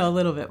need to know a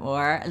little bit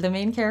more, the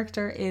main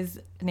character is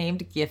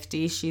named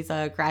Gifty. She's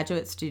a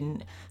graduate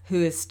student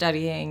who is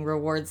studying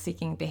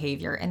reward-seeking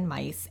behavior in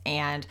mice,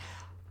 and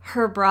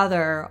her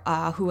brother,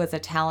 who was a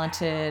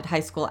talented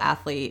high school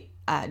athlete,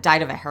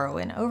 died of a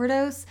heroin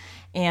overdose,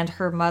 and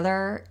her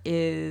mother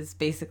is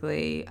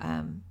basically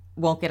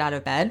won't get out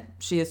of bed.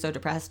 She is so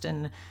depressed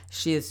and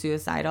she is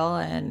suicidal,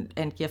 and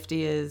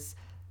Gifty is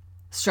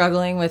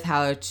struggling with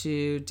how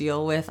to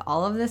deal with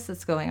all of this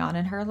that's going on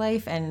in her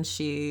life. And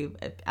she,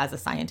 as a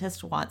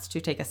scientist, wants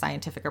to take a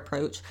scientific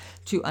approach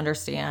to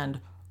understand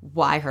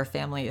why her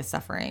family is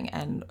suffering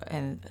and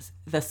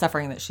the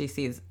suffering that she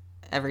sees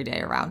every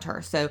day around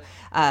her. So,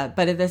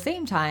 but at the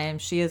same time,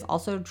 she is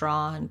also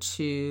drawn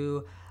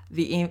to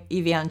the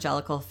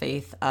evangelical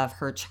faith of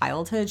her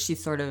childhood. She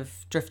sort of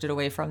drifted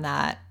away from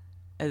that,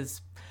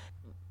 as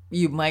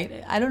you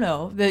might, I don't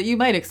know, that you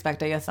might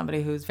expect, I guess,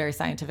 somebody who's very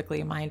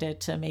scientifically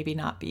minded to maybe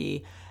not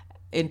be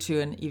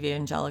into an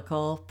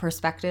evangelical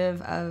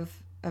perspective of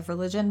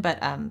religion,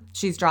 but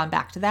she's drawn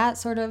back to that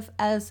sort of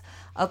as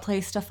a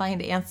place to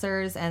find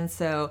answers. And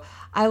so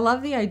I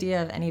love the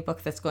idea of any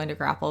book that's going to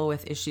grapple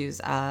with issues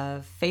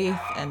of faith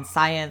and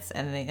science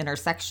and the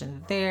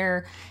intersection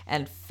there,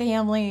 and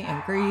family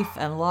and grief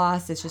and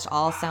loss. It just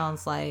all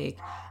sounds like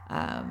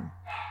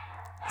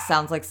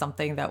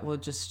something that will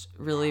just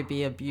really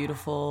be a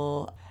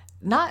beautiful,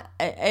 not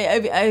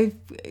I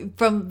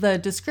from the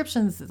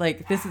descriptions,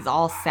 like, this is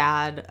all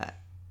sad.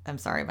 I'm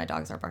sorry, my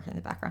dogs are barking in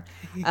the background.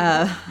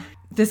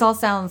 This all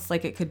sounds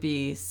like it could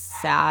be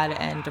sad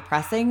and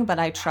depressing, but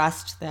I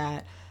trust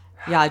that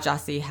Yaa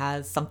Gyasi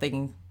has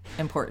something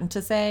important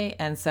to say.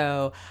 And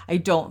so I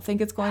don't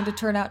think it's going to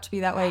turn out to be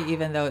that way,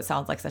 even though it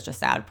sounds like such a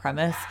sad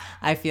premise.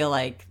 I feel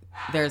like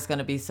there's going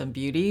to be some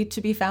beauty to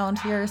be found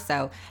here.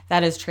 So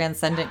that is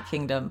Transcendent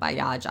Kingdom by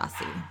Yaa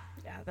Gyasi.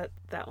 Yeah,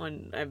 that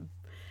one,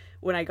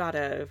 when I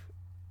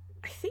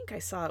think I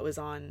saw it was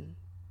on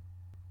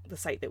the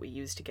site that we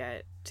use to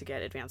get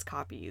advanced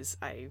copies,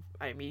 I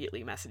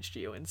immediately messaged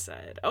you and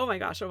said, oh my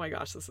gosh,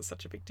 this is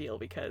such a big deal,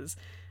 because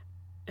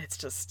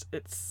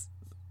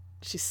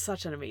she's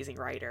such an amazing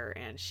writer,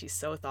 and she's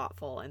so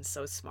thoughtful and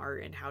so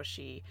smart in how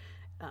she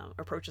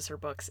approaches her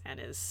books, and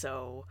is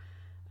so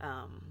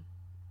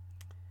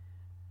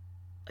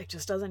like,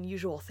 just does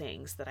unusual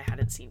things that I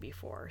hadn't seen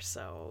before.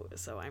 So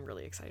I'm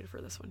really excited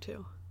for this one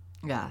too.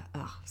 Yeah,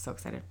 oh, so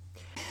excited.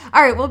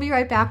 All right, we'll be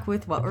right back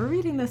with what we're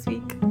reading this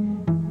week.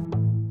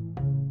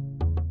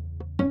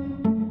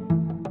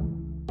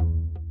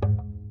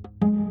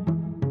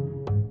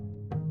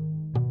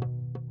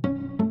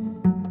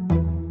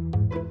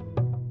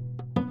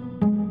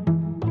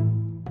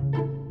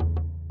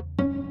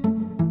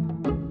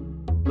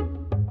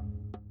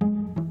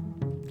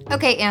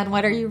 Okay, Anne,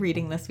 what are you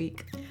reading this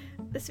week?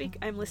 This week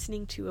I'm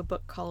listening to a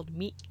book called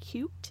Meet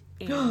Cute.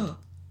 And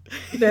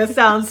this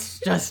sounds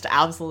just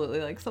absolutely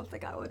like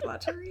something I would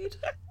want to read.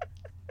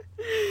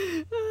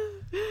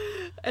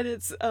 And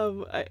it's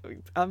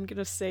I'm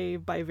gonna say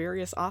by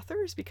various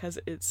authors, because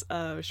it's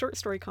a short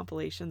story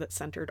compilation that's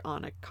centered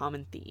on a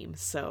common theme.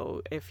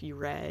 So if you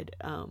read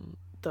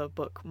the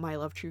book My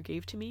Love True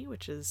Gave to Me,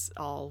 which is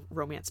all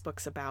romance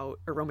books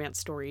about, or romance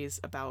stories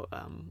about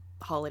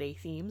holiday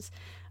themes,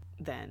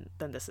 then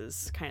this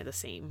is kind of the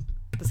same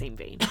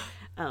vein.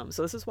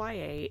 So this is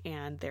YA,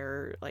 and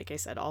they're, like I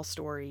said, all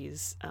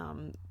stories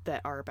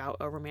that are about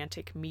a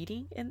romantic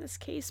meeting in this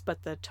case,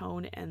 but the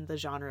tone and the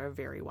genre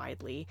vary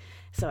widely.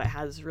 So it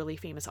has really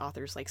famous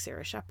authors like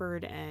Sarah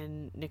Shepard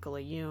and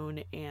Nicola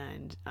Yoon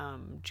and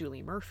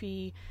Julie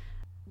Murphy,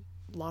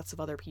 lots of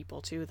other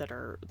people too that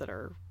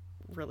are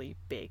really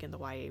big in the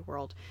YA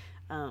world.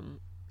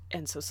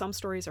 And so some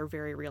stories are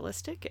very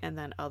realistic, and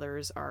then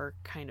others are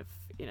kind of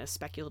in a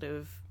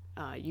speculative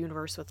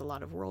universe with a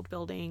lot of world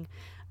building.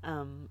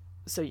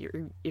 So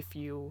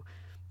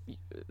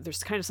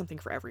there's kind of something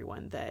for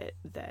everyone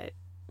that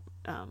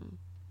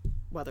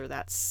whether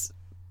that's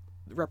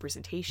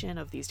representation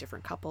of these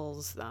different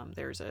couples.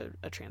 There's a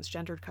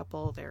transgendered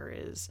couple. There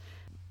is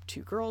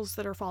 2 girls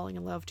that are falling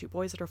in love, 2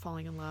 boys that are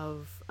falling in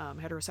love,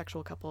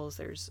 heterosexual couples.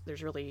 There's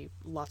really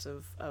lots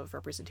of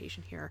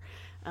representation here,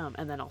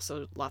 and then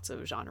also lots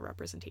of genre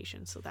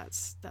representation. So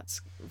that's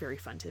very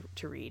fun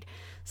to read.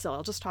 So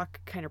I'll just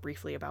talk kind of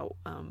briefly about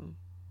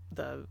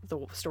the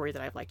story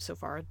that I've liked so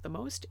far the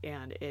most,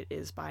 and it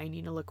is by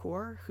Nina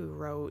LaCour, who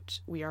wrote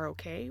We Are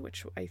Okay,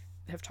 which I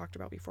have talked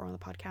about before on the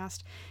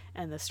podcast,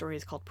 and the story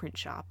is called Print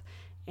Shop.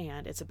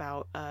 And it's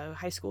about a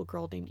high school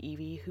girl named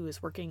Evie who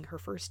is working her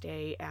first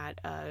day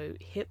at a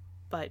hip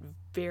but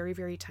very,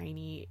 very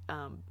tiny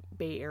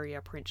Bay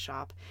Area print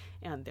shop.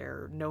 And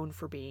they're known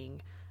for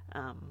being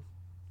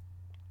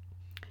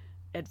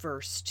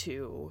adverse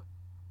to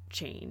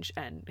change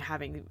and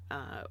having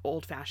an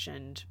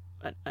old-fashioned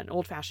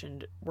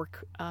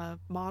work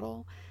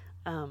model.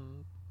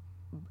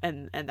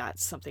 And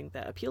that's something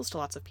that appeals to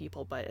lots of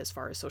people, but as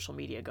far as social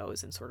media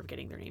goes and sort of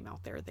getting their name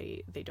out there,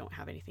 they don't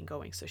have anything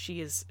going. So she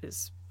is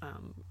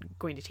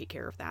going to take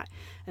care of that.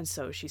 And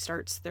so she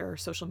starts their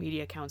social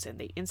media accounts, and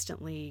they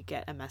instantly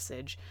get a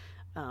message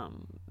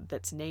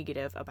that's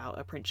negative about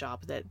a print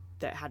job that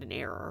had an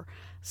error.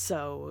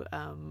 So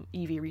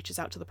Evie reaches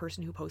out to the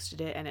person who posted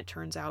it, and it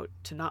turns out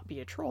to not be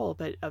a troll,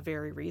 but a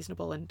very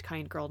reasonable and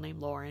kind girl named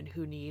Lauren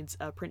who needs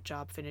a print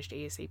job finished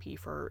ASAP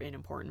for an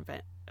important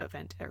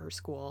event at her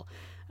school.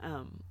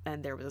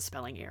 And there was a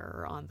spelling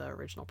error on the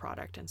original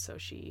product, and so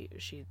she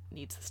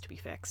needs this to be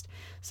fixed.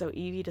 So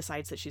Evie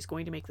decides that she's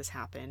going to make this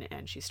happen,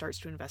 and she starts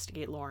to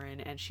investigate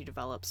Lauren, and she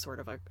develops sort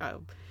of a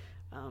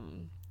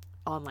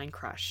online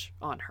crush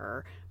on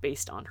her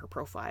based on her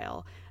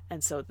profile.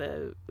 And so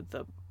the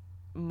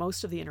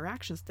most of the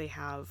interactions they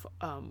have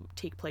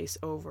take place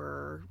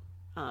over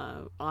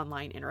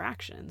online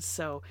interactions.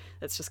 So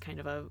that's just kind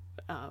of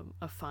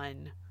a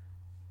fun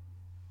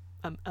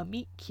a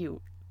meet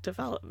cute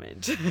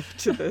development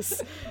to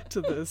this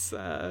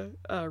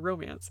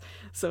romance.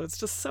 So it's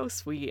just so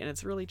sweet, and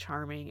it's really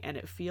charming, and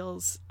it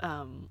feels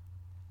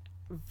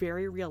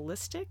very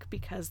realistic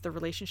because the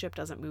relationship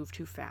doesn't move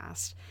too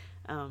fast.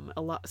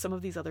 Some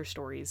of these other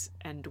stories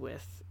end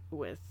with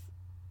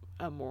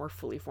a more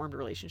fully formed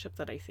relationship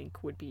that I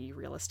think would be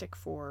realistic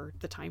for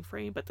the time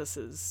frame, but this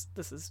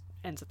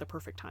ends at the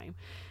perfect time.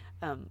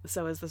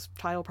 So as this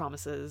title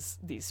promises,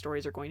 these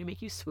stories are going to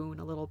make you swoon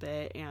a little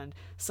bit, and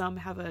some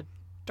have a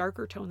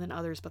darker tone than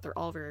others, but they're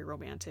all very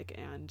romantic,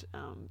 and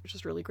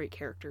just really great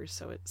characters.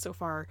 So so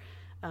far,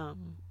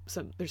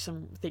 there's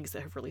some things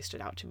that have really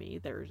stood out to me.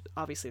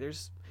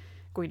 There's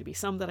going to be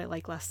some that I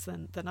like less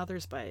than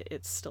others, but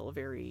it's still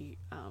very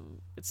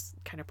it's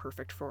kind of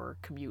perfect for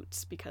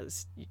commutes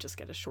because you just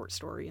get a short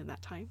story in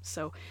that time.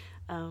 So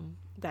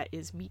that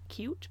is Meet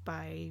Cute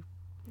by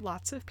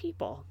Lots of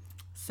People.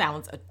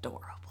 Sounds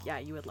adorable. Yeah,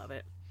 you would love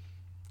it.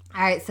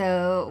 All right,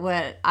 so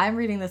what I'm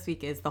reading this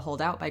week is The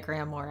Holdout by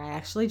Graham Moore. I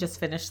actually just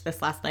finished this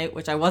last night,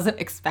 which I wasn't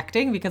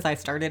expecting because I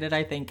started it,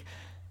 I think,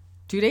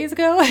 2 days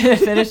ago and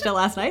finished it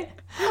last night.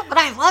 But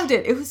I loved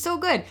it. It was so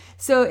good.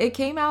 So it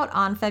came out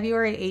on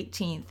February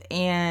 18th,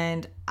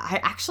 and I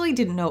actually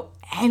didn't know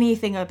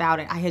anything about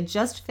it. I had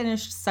just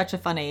finished Such a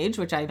Fun Age,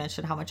 which I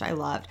mentioned how much I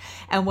loved.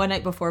 And one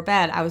night before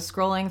bed, I was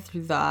scrolling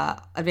through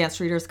the advanced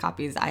readers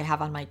copies I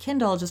have on my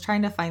Kindle, just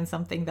trying to find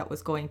something that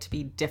was going to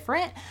be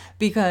different,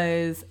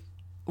 because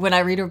when I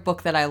read a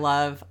book that I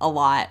love a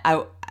lot,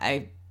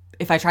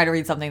 if I try to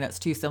read something that's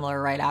too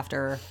similar right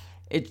after,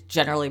 it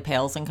generally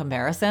pales in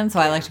comparison. So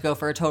I like to go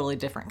for a totally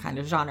different kind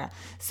of genre.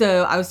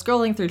 So I was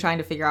scrolling through trying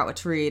to figure out what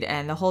to read,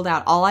 and The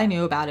Holdout, all I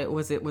knew about it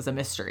was a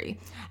mystery.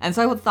 And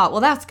so I thought,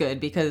 well, that's good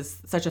because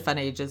Such a Fun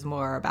Age is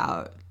more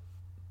about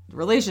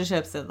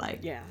relationships and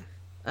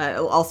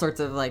all sorts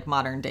of like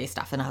modern day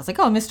stuff. And I was like,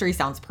 oh, mystery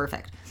sounds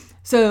perfect.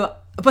 So,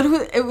 but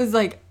it was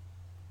like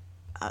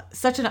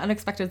such an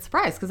unexpected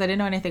surprise because I didn't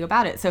know anything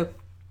about it. So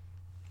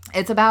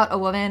it's about a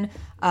woman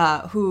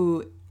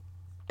who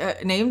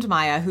named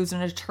Maya, who's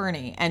an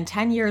attorney, and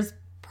 10 years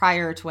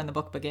prior to when the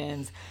book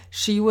begins,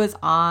 she was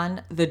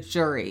on the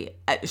jury.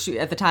 She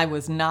at the time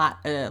was not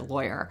a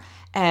lawyer,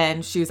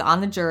 and she was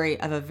on the jury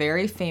of a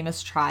very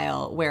famous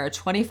trial where a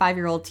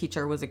 25-year-old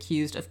teacher was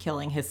accused of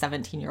killing his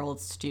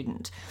 17-year-old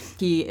student.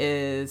 He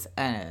is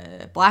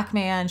a black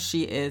man.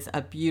 She is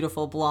a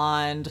beautiful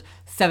blonde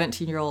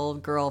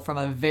 17-year-old girl from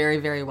a very,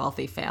 very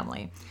wealthy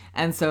family.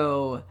 And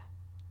so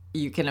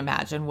you can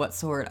imagine what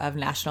sort of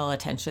national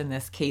attention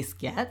this case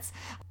gets.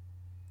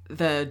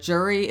 The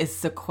jury is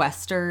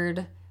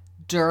sequestered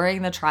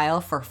during the trial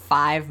for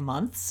 5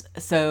 months,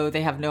 so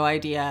they have no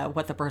idea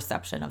what the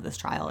perception of this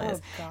trial is.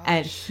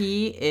 And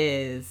he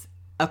is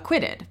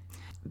acquitted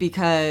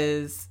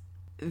because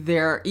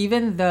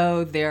even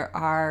though there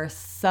are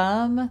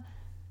some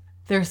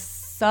there's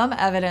some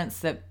evidence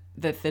that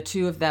the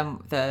two of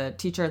them, the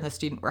teacher and the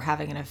student, were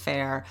having an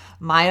affair.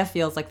 Maya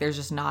feels like there's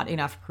just not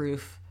enough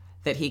proof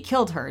that he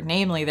killed her.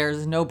 Namely,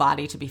 there's no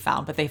body to be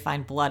found, but they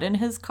find blood in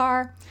his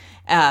car,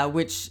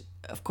 which,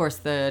 of course,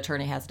 the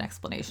attorney has an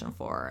explanation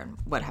for and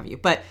what have you.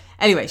 But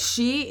anyway,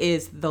 she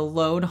is the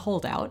lone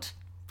holdout,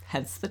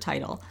 hence the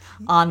title,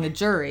 on the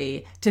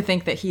jury to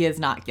think that he is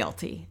not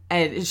guilty.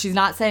 And she's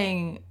not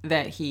saying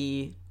that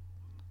he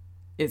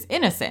is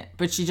innocent,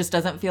 but she just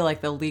doesn't feel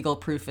like the legal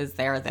proof is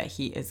there that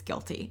he is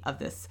guilty of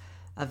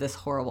this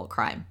horrible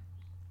crime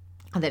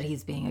that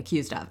he's being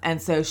accused of.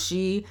 And so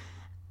she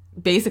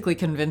basically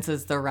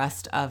convinces the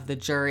rest of the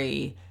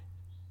jury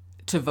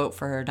to vote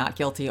for her not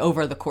guilty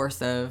over the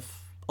course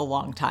of a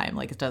long time.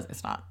 Like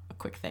it's not a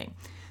quick thing.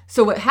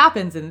 So what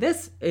happens in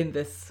this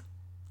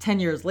 10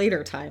 years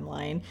later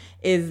timeline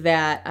is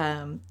that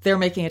they're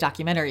making a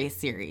documentary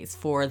series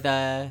for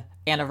the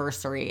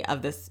anniversary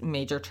of this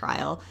major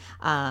trial.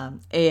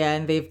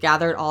 And they've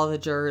gathered all the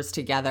jurors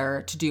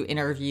together to do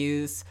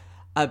interviews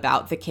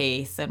about the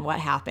case and what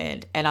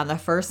happened. And on the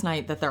first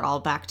night that they're all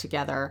back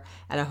together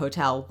at a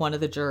hotel, one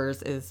of the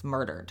jurors is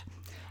murdered.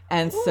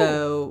 And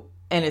so,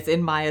 and it's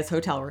in Maya's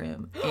hotel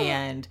room,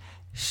 and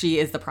she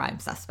is the prime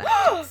suspect.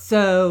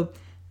 So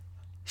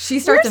she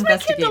starts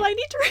investigating. Where's my Kindle? I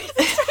need to read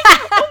this.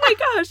 Oh my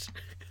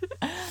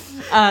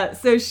gosh.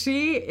 So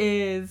she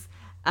is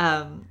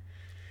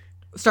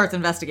starts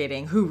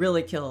investigating who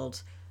really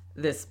killed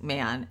this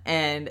man.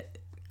 And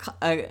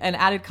an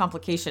added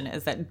complication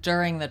is that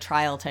during the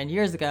trial 10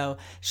 years ago,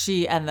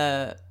 she and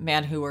the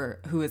man who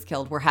was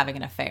killed were having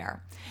an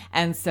affair.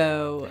 And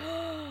so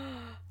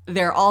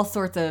there are all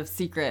sorts of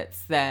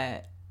secrets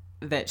that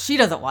she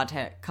doesn't want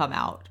to come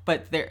out,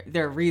 but there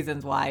are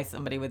reasons why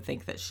somebody would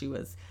think that she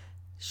was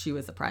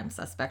a prime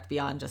suspect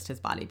beyond just his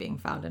body being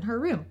found in her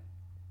room.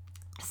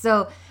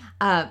 So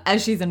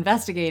as she's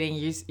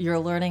investigating, you're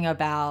learning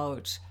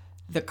about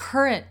the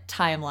current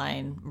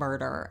timeline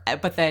murder,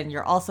 but then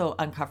you're also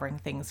uncovering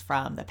things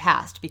from the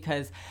past,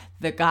 because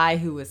the guy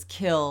who was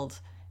killed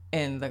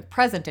in the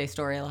present day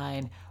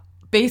storyline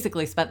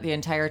basically spent the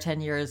entire 10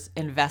 years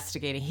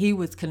investigating. He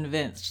was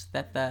convinced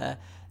that the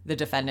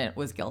defendant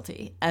was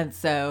guilty. And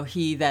so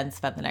he then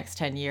spent the next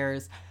 10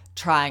 years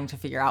trying to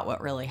figure out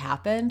what really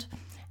happened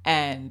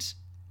and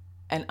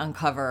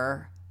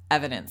uncover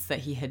evidence that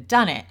he had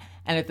done it.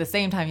 And at the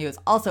same time, he was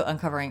also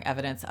uncovering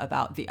evidence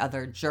about the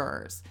other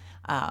jurors.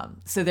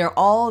 So there are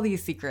all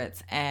these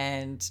secrets,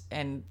 and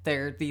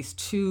there are these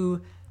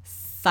two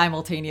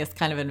simultaneous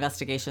kind of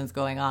investigations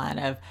going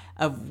on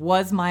of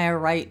was Maya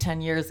right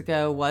 10 years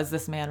ago? Was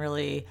this man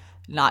really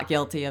not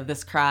guilty of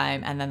this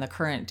crime? And then the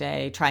current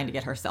day trying to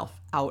get herself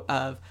out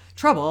of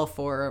trouble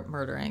for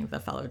murdering the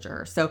fellow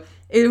juror. So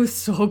it was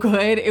so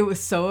good. It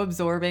was so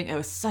absorbing. It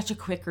was such a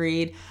quick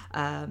read.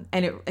 And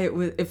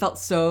it felt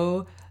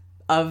so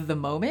of the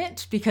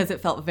moment, because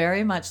it felt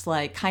very much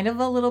like kind of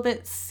a little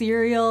bit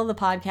Serial, the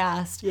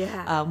podcast,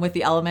 with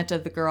the element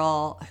of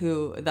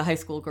the high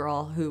school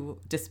girl who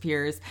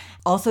disappears.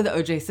 Also the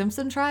O.J.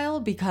 Simpson trial,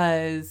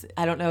 because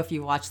I don't know if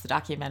you watched the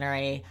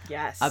documentary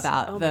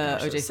about the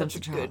O.J.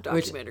 Simpson trial. Good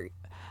documentary.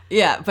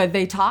 But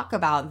they talk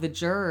about the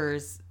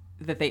jurors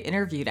that they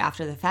interviewed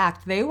after the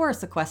fact. They were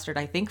sequestered,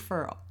 I think,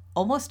 for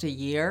almost a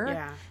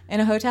year in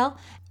a hotel.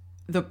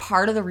 The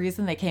part of the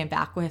reason they came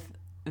back with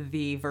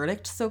the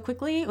verdict so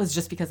quickly was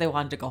just because they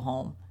wanted to go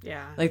home.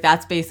 Like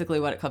that's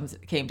basically what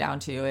it came down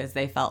to, is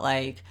they felt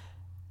like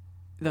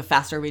the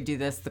faster we do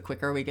this, the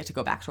quicker we get to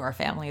go back to our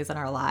families and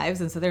our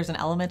lives. And so there's an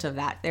element of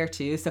that there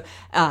too. So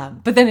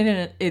but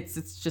then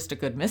it's just a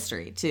good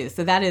mystery too.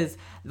 So that is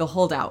The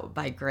Holdout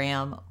by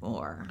Graham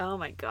Moore. Oh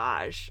my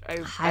gosh, I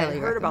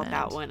heard about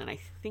that one, and I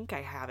think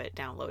I have it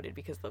downloaded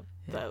because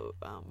the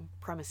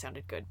premise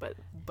sounded good,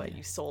 but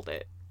you sold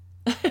it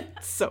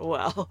so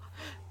well.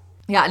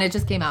 Yeah, and it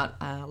just came out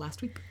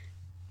last week.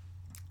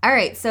 All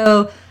right,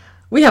 so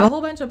we have a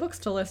whole bunch of books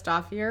to list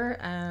off here.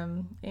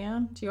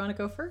 Anne, do you want to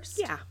go first?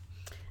 Yeah.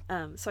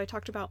 So I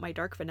talked about My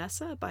Dark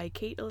Vanessa by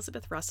Kate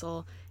Elizabeth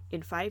Russell,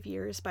 In 5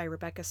 Years by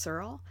Rebecca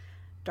Searle,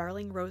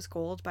 Darling Rose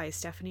Gold by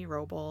Stephanie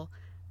Roble,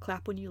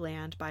 Clap When You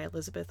Land by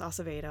Elizabeth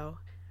Acevedo,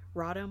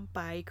 Rodham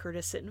by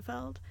Curtis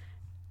Sittenfeld,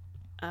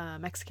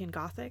 Mexican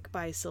Gothic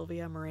by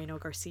Sylvia Moreno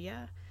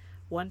Garcia,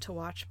 One to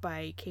Watch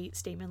by Kate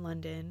Stamen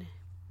London,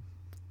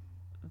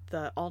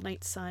 The All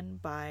Night Sun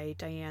by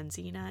Diane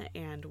Zena,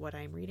 and what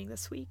I'm reading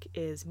this week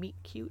is Meet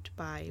Cute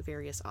by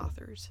various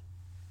authors.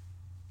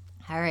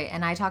 All right,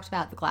 and I talked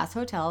about The Glass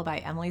Hotel by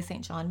Emily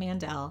St. John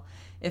Mandel,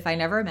 If I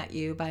Never Met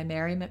You by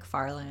Mary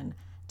McFarlane,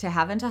 To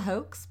Heaven to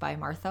Hoax by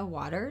Martha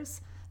Waters,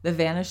 The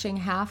Vanishing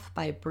Half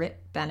by Britt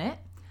Bennett,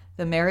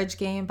 The Marriage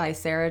Game by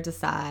Sarah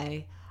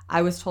Desai,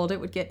 I Was Told It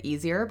Would Get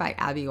Easier by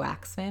Abby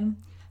Waxman,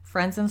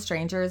 Friends and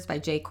Strangers by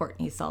J.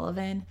 Courtney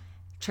Sullivan,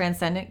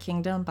 Transcendent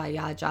Kingdom by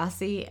Ya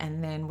Jossi,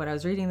 and then what I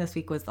was reading this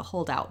week was The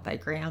Holdout by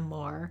Graham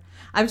Moore.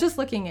 I was just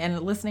looking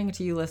and listening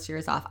to you list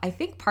yours off. I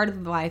think part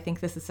of why I think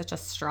this is such a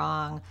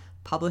strong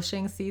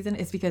publishing season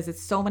is because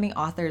it's so many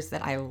authors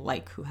that I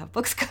like who have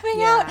books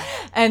coming out,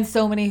 and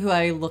so many who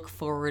I look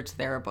forward to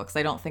their books.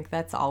 I don't think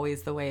that's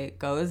always the way it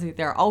goes.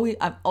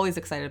 I'm always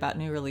excited about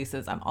new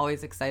releases. I'm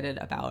always excited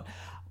about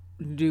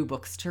new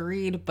books to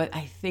read, but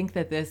I think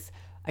that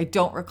I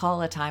don't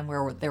recall a time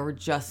where there were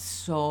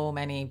just so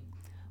many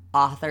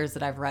authors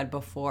that I've read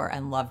before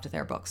and loved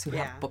their books who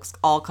have books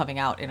all coming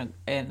out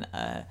in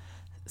a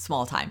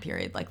small time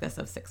period like this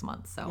of 6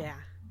 months. So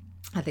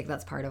I think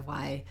that's part of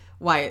why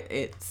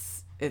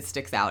it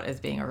sticks out as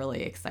being a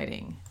really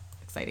exciting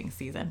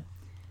season.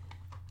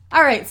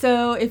 All right,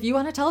 so if you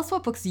want to tell us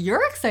what books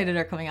you're excited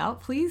are coming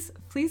out, please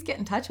get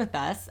in touch with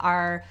us.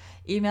 Our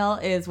email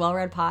is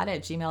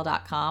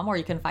wellreadpod@gmail.com, or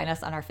you can find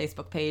us on our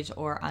Facebook page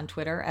or on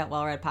Twitter at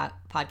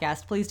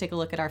wellreadpodcast. Please take a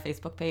look at our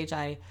Facebook page.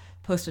 I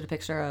posted a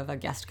picture of a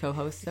guest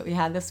co-host that we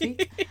had this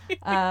week.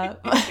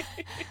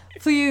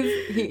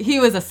 Please,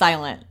 he was a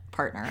silent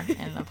partner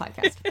in the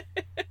podcast.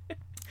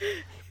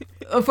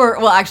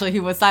 Actually, he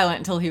was silent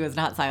until he was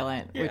not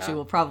silent, which you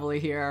will probably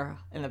hear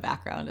in the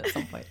background at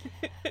some point.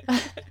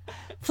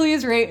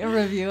 Please rate and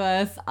review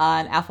us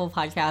on Apple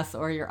Podcasts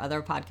or your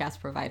other podcast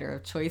provider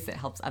of choice. It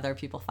helps other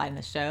people find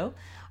the show.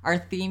 Our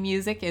theme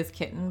music is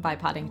Kitten by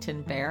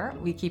Poddington Bear.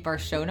 We keep our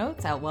show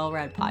notes at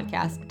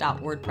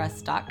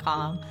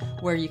wellreadpodcast.wordpress.com,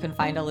 where you can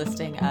find a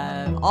listing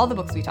of all the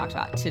books we talked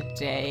about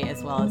today,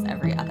 as well as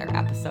every other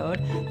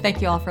episode.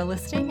 Thank you all for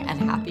listening, and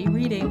happy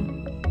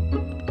reading.